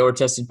yesterday or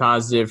tested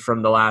positive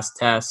from the last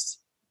test,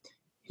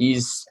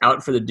 he's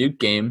out for the Duke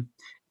game.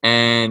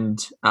 And,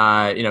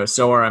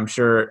 so are, I'm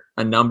sure,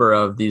 a number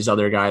of these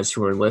other guys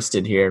who are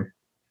listed here.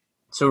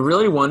 So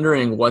really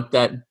wondering what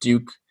that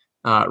Duke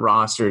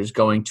roster is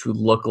going to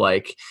look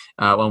like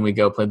when we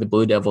go play the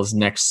Blue Devils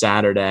next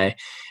Saturday.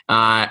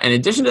 In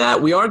addition to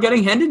that, we are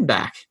getting Hendon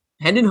back.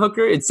 Hendon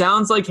Hooker, it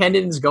sounds like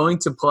Hendon's going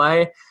to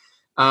play.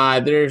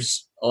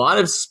 There's a lot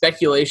of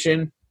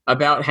speculation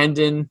about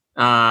Hendon.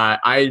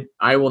 I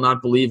will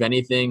not believe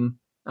anything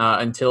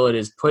until it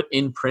is put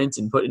in print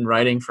and put in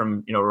writing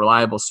from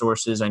reliable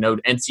sources. I know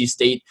NC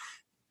State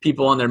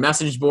people on their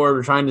message board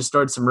were trying to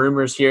start some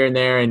rumors here and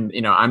there, and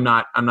I'm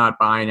not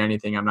buying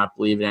anything. I'm not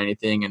believing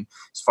anything. And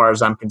as far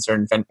as I'm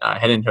concerned,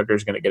 Hendon Hooker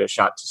is going to get a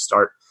shot to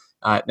start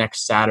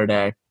next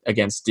Saturday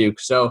against Duke.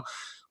 So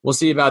we'll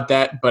see about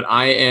that. But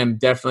I am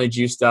definitely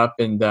juiced up,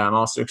 and I'm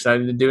also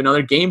excited to do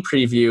another game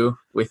preview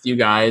with you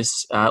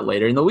guys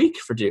later in the week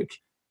for Duke.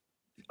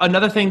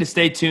 Another thing to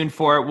stay tuned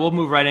for, we'll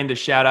move right into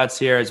shout-outs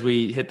here as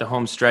we hit the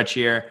home stretch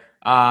here.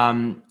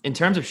 In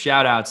terms of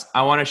shout-outs,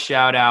 I want to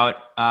shout out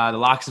the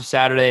Locks of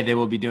Saturday. They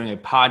will be doing a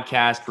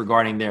podcast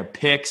regarding their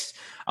picks.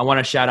 I want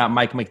to shout out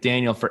Mike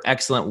McDaniel for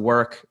excellent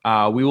work.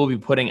 We will be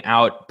putting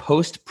out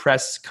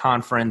post-press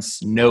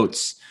conference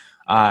notes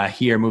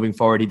here moving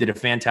forward. He did a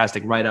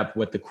fantastic write-up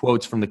with the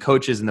quotes from the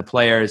coaches and the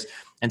players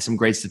and some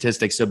great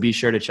statistics, so be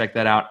sure to check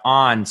that out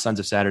on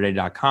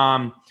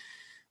sonsofsaturday.com.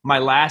 My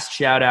last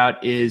shout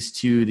out is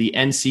to the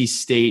NC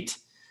State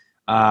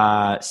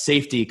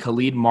safety,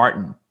 Khalid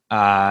Martin.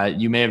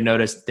 You may have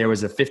noticed there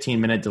was a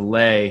 15-minute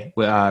delay,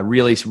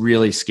 really,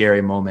 really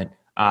scary moment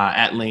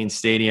at Lane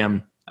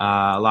Stadium.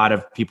 A lot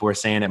of people were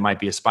saying it might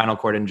be a spinal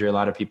cord injury. A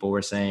lot of people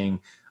were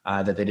saying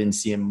that they didn't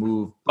see him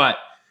move. But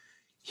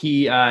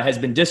he has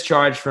been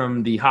discharged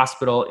from the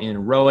hospital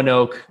in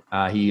Roanoke.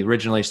 He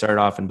originally started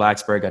off in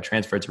Blacksburg, got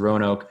transferred to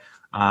Roanoke.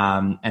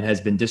 And has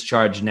been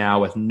discharged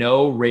now with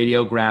no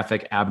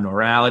radiographic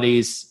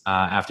abnormalities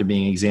after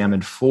being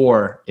examined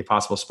for a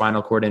possible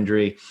spinal cord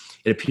injury.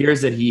 It appears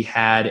that he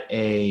had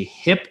a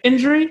hip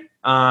injury.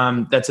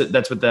 That's what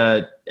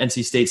the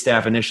NC State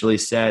staff initially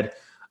said.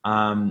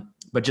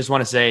 But just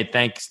want to say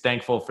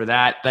thankful for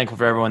that. Thankful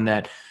for everyone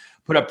that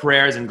put up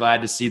prayers, and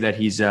glad to see that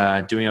he's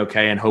doing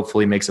okay and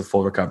hopefully makes a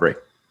full recovery.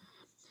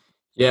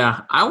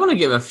 Yeah, I want to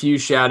give a few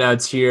shout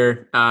outs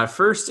here.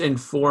 First and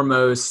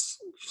foremost,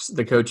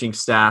 the coaching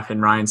staff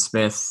and Ryan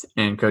Smith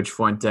and Coach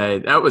Fuente.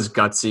 That was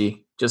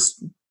gutsy,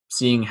 just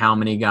seeing how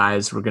many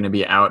guys were going to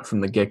be out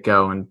from the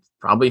get-go and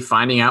probably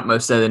finding out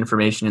most of that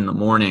information in the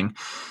morning,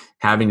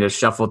 having to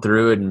shuffle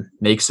through it and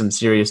make some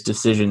serious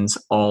decisions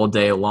all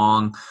day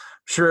long.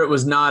 Sure, it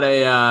was not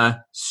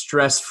a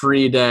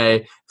stress-free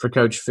day for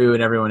Coach Fu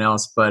and everyone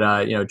else, but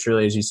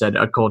truly, as you said,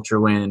 a culture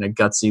win and a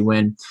gutsy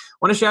win. I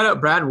want to shout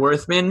out Brad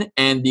Worthman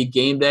and the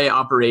game day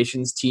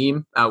operations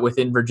team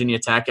within Virginia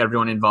Tech,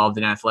 everyone involved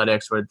in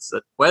athletics,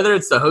 whether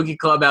it's the Hokie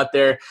Club out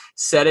there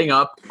setting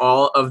up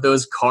all of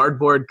those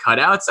cardboard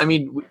cutouts. I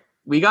mean,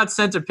 we got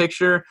sent a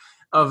picture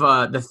of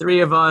the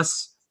thrrough of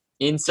us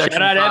in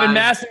Section 5. Shout out Evan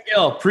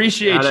Massengill.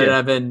 Appreciate you. Shout out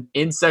Evan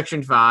in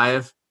Section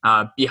 5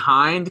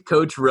 behind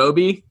Coach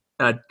Roby.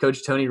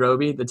 Coach Tony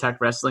Roby, the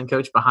Tech wrestling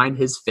coach, behind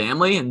his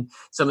family and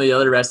some of the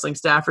other wrestling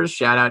staffers.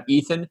 Shout out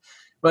Ethan.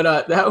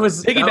 But that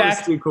was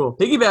too cool.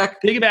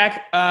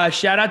 Piggyback.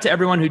 Shout out to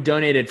everyone who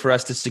donated for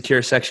us to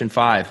secure Section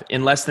 5.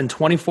 In less than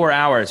 24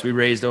 hours, we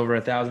raised over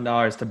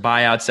 $1,000 to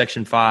buy out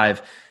Section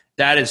 5.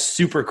 That is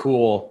super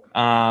cool,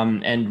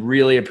 and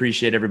really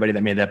appreciate everybody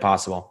that made that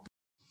possible.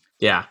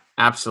 Yeah,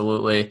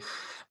 absolutely.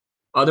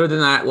 Other than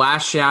that,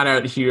 last shout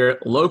out here,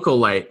 Local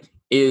Light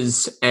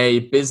is a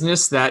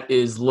business that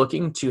is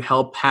looking to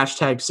help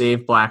 #Save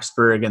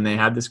Blacksburg, and they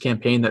have this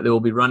campaign that they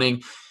will be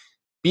running.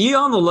 Be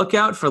on the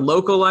lookout for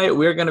Local Light.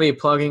 We're going to be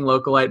plugging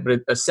Local Light, but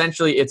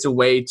essentially it's a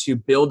way to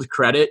build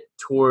credit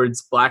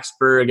towards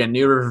Blacksburg and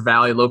New River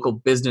Valley local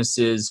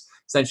businesses,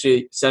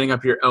 essentially setting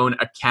up your own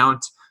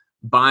account,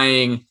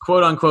 buying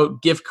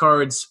quote-unquote gift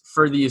cards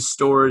for these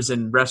stores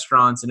and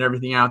restaurants and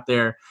everything out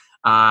there.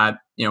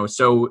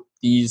 So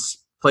these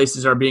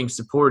places are being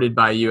supported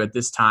by you at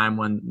this time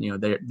when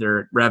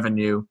their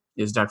revenue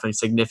is definitely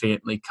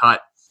significantly cut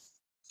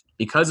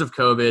because of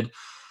COVID.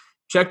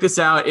 Check this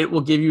out. It will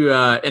give you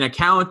an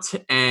account,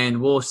 and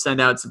we'll send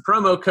out some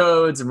promo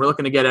codes, and we're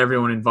looking to get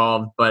everyone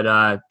involved. But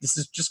this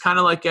is just kind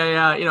of like a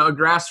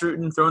grassroots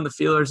and throwing the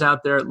feelers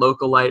out there at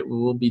Local Light. We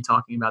will be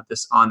talking about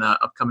this on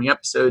upcoming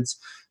episodes.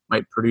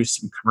 Might produce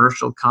some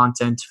commercial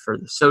content for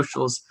the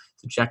socials,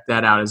 so check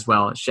that out as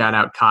well. Shout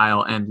out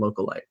Kyle and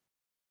Local Light.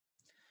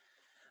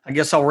 I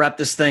guess I'll wrap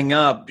this thing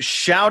up.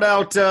 Shout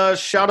out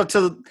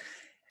to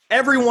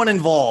everyone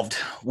involved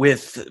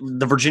with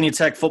the Virginia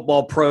Tech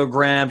football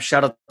program.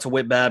 Shout out to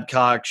Whit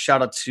Babcock.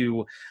 Shout out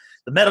to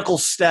the medical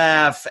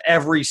staff,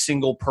 every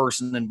single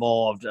person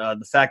involved.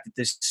 The fact that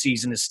this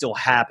season is still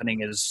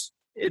happening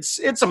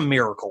it's a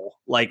miracle.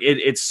 Like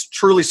it's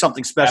truly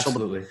something special.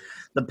 Absolutely.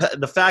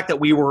 The fact that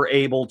we were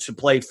able to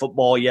play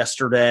football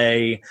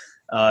yesterday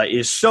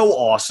is so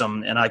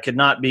awesome, and I could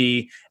not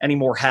be any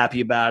more happy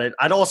about it.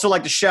 I'd also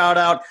like to shout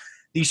out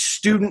the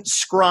student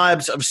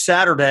scribes of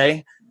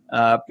Saturday.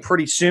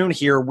 Pretty soon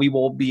here, we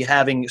will be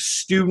having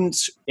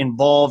students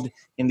involved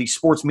in the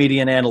sports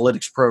media and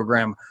analytics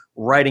program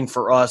writing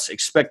for us.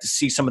 Expect to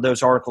see some of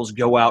those articles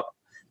go out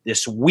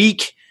this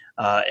week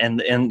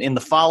and in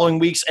the following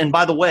weeks. And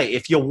by the way,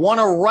 if you want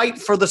to write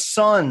for the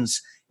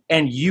Suns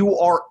and you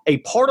are a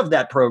part of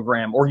that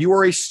program, or you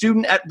are a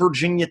student at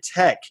Virginia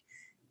Tech,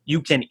 you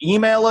can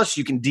email us.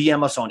 You can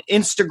DM us on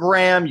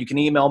Instagram. You can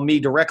email me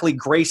directly,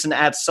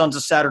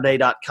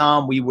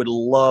 Grayson@sonsofsaturday.com. We would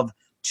love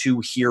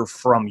to hear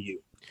from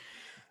you.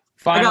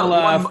 Go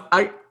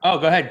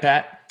ahead,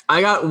 Pat.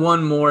 I got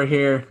one more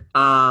here.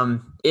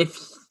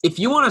 If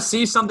you want to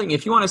see something,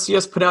 if you want to see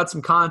us put out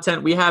some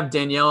content, we have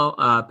Danielle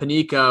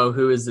Panico,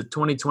 who is the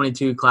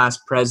 2022 class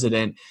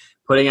president,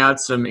 putting out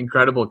some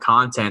incredible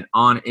content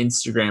on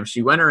Instagram.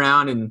 She went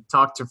around and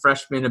talked to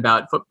freshmen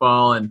about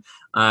football and,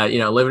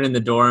 living in the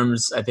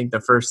dorms. I think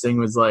the first thing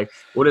was like,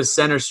 what does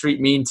Center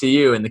Street mean to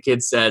you? And the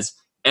kid says,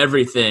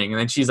 everything. And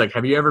then she's like,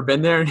 have you ever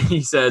been there? And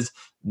he says,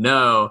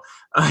 no.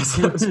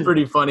 So it was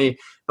pretty funny.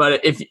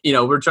 But if,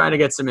 we're trying to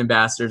get some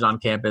ambassadors on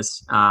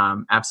campus,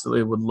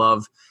 absolutely would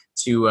love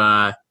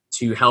to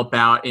help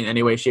out in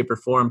any way, shape, or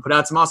form. Put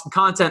out some awesome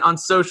content on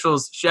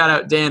socials. Shout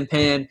out Dan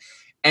Pan.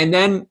 And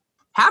then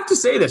have to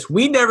say this.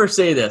 We never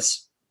say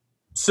this.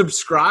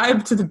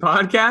 Subscribe to the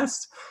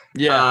podcast.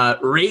 Yeah.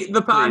 Rate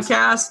the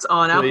podcast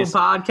on Apple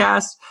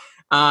Podcasts.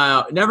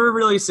 Never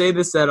really say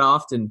this that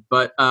often,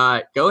 but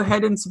go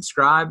ahead and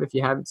subscribe if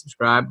you haven't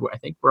subscribed. I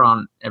think we're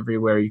on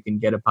everywhere you can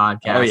get a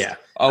podcast. Oh, yeah.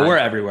 We're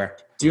everywhere.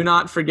 Do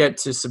not forget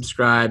to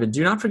subscribe, and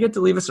do not forget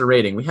to leave us a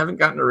rating. We haven't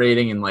gotten a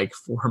rating in like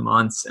 4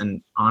 months,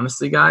 and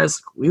honestly,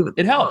 guys,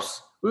 it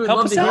helps. We would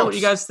love to hear what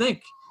you guys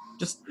think.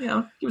 Just, give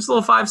us a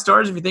little 5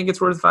 stars if you think it's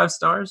worth 5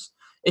 stars.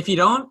 If you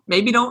don't,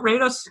 maybe don't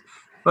rate us.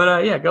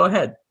 But, go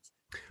ahead.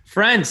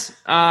 Friends,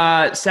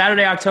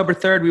 Saturday, October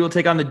 3rd, we will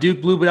take on the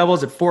Duke Blue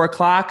Devils at 4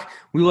 o'clock.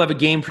 We will have a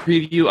game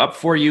preview up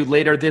for you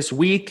later this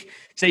week.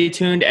 Stay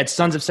tuned at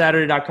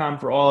sonsofsaturday.com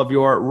for all of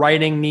your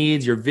writing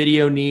needs, your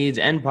video needs,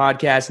 and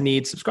podcast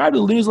needs. Subscribe to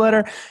the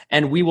newsletter,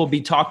 and we will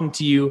be talking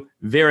to you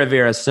very,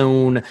 very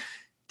soon.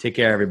 Take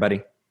care,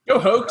 everybody. Go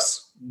Hokies.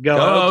 Go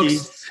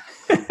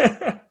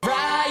Hokies.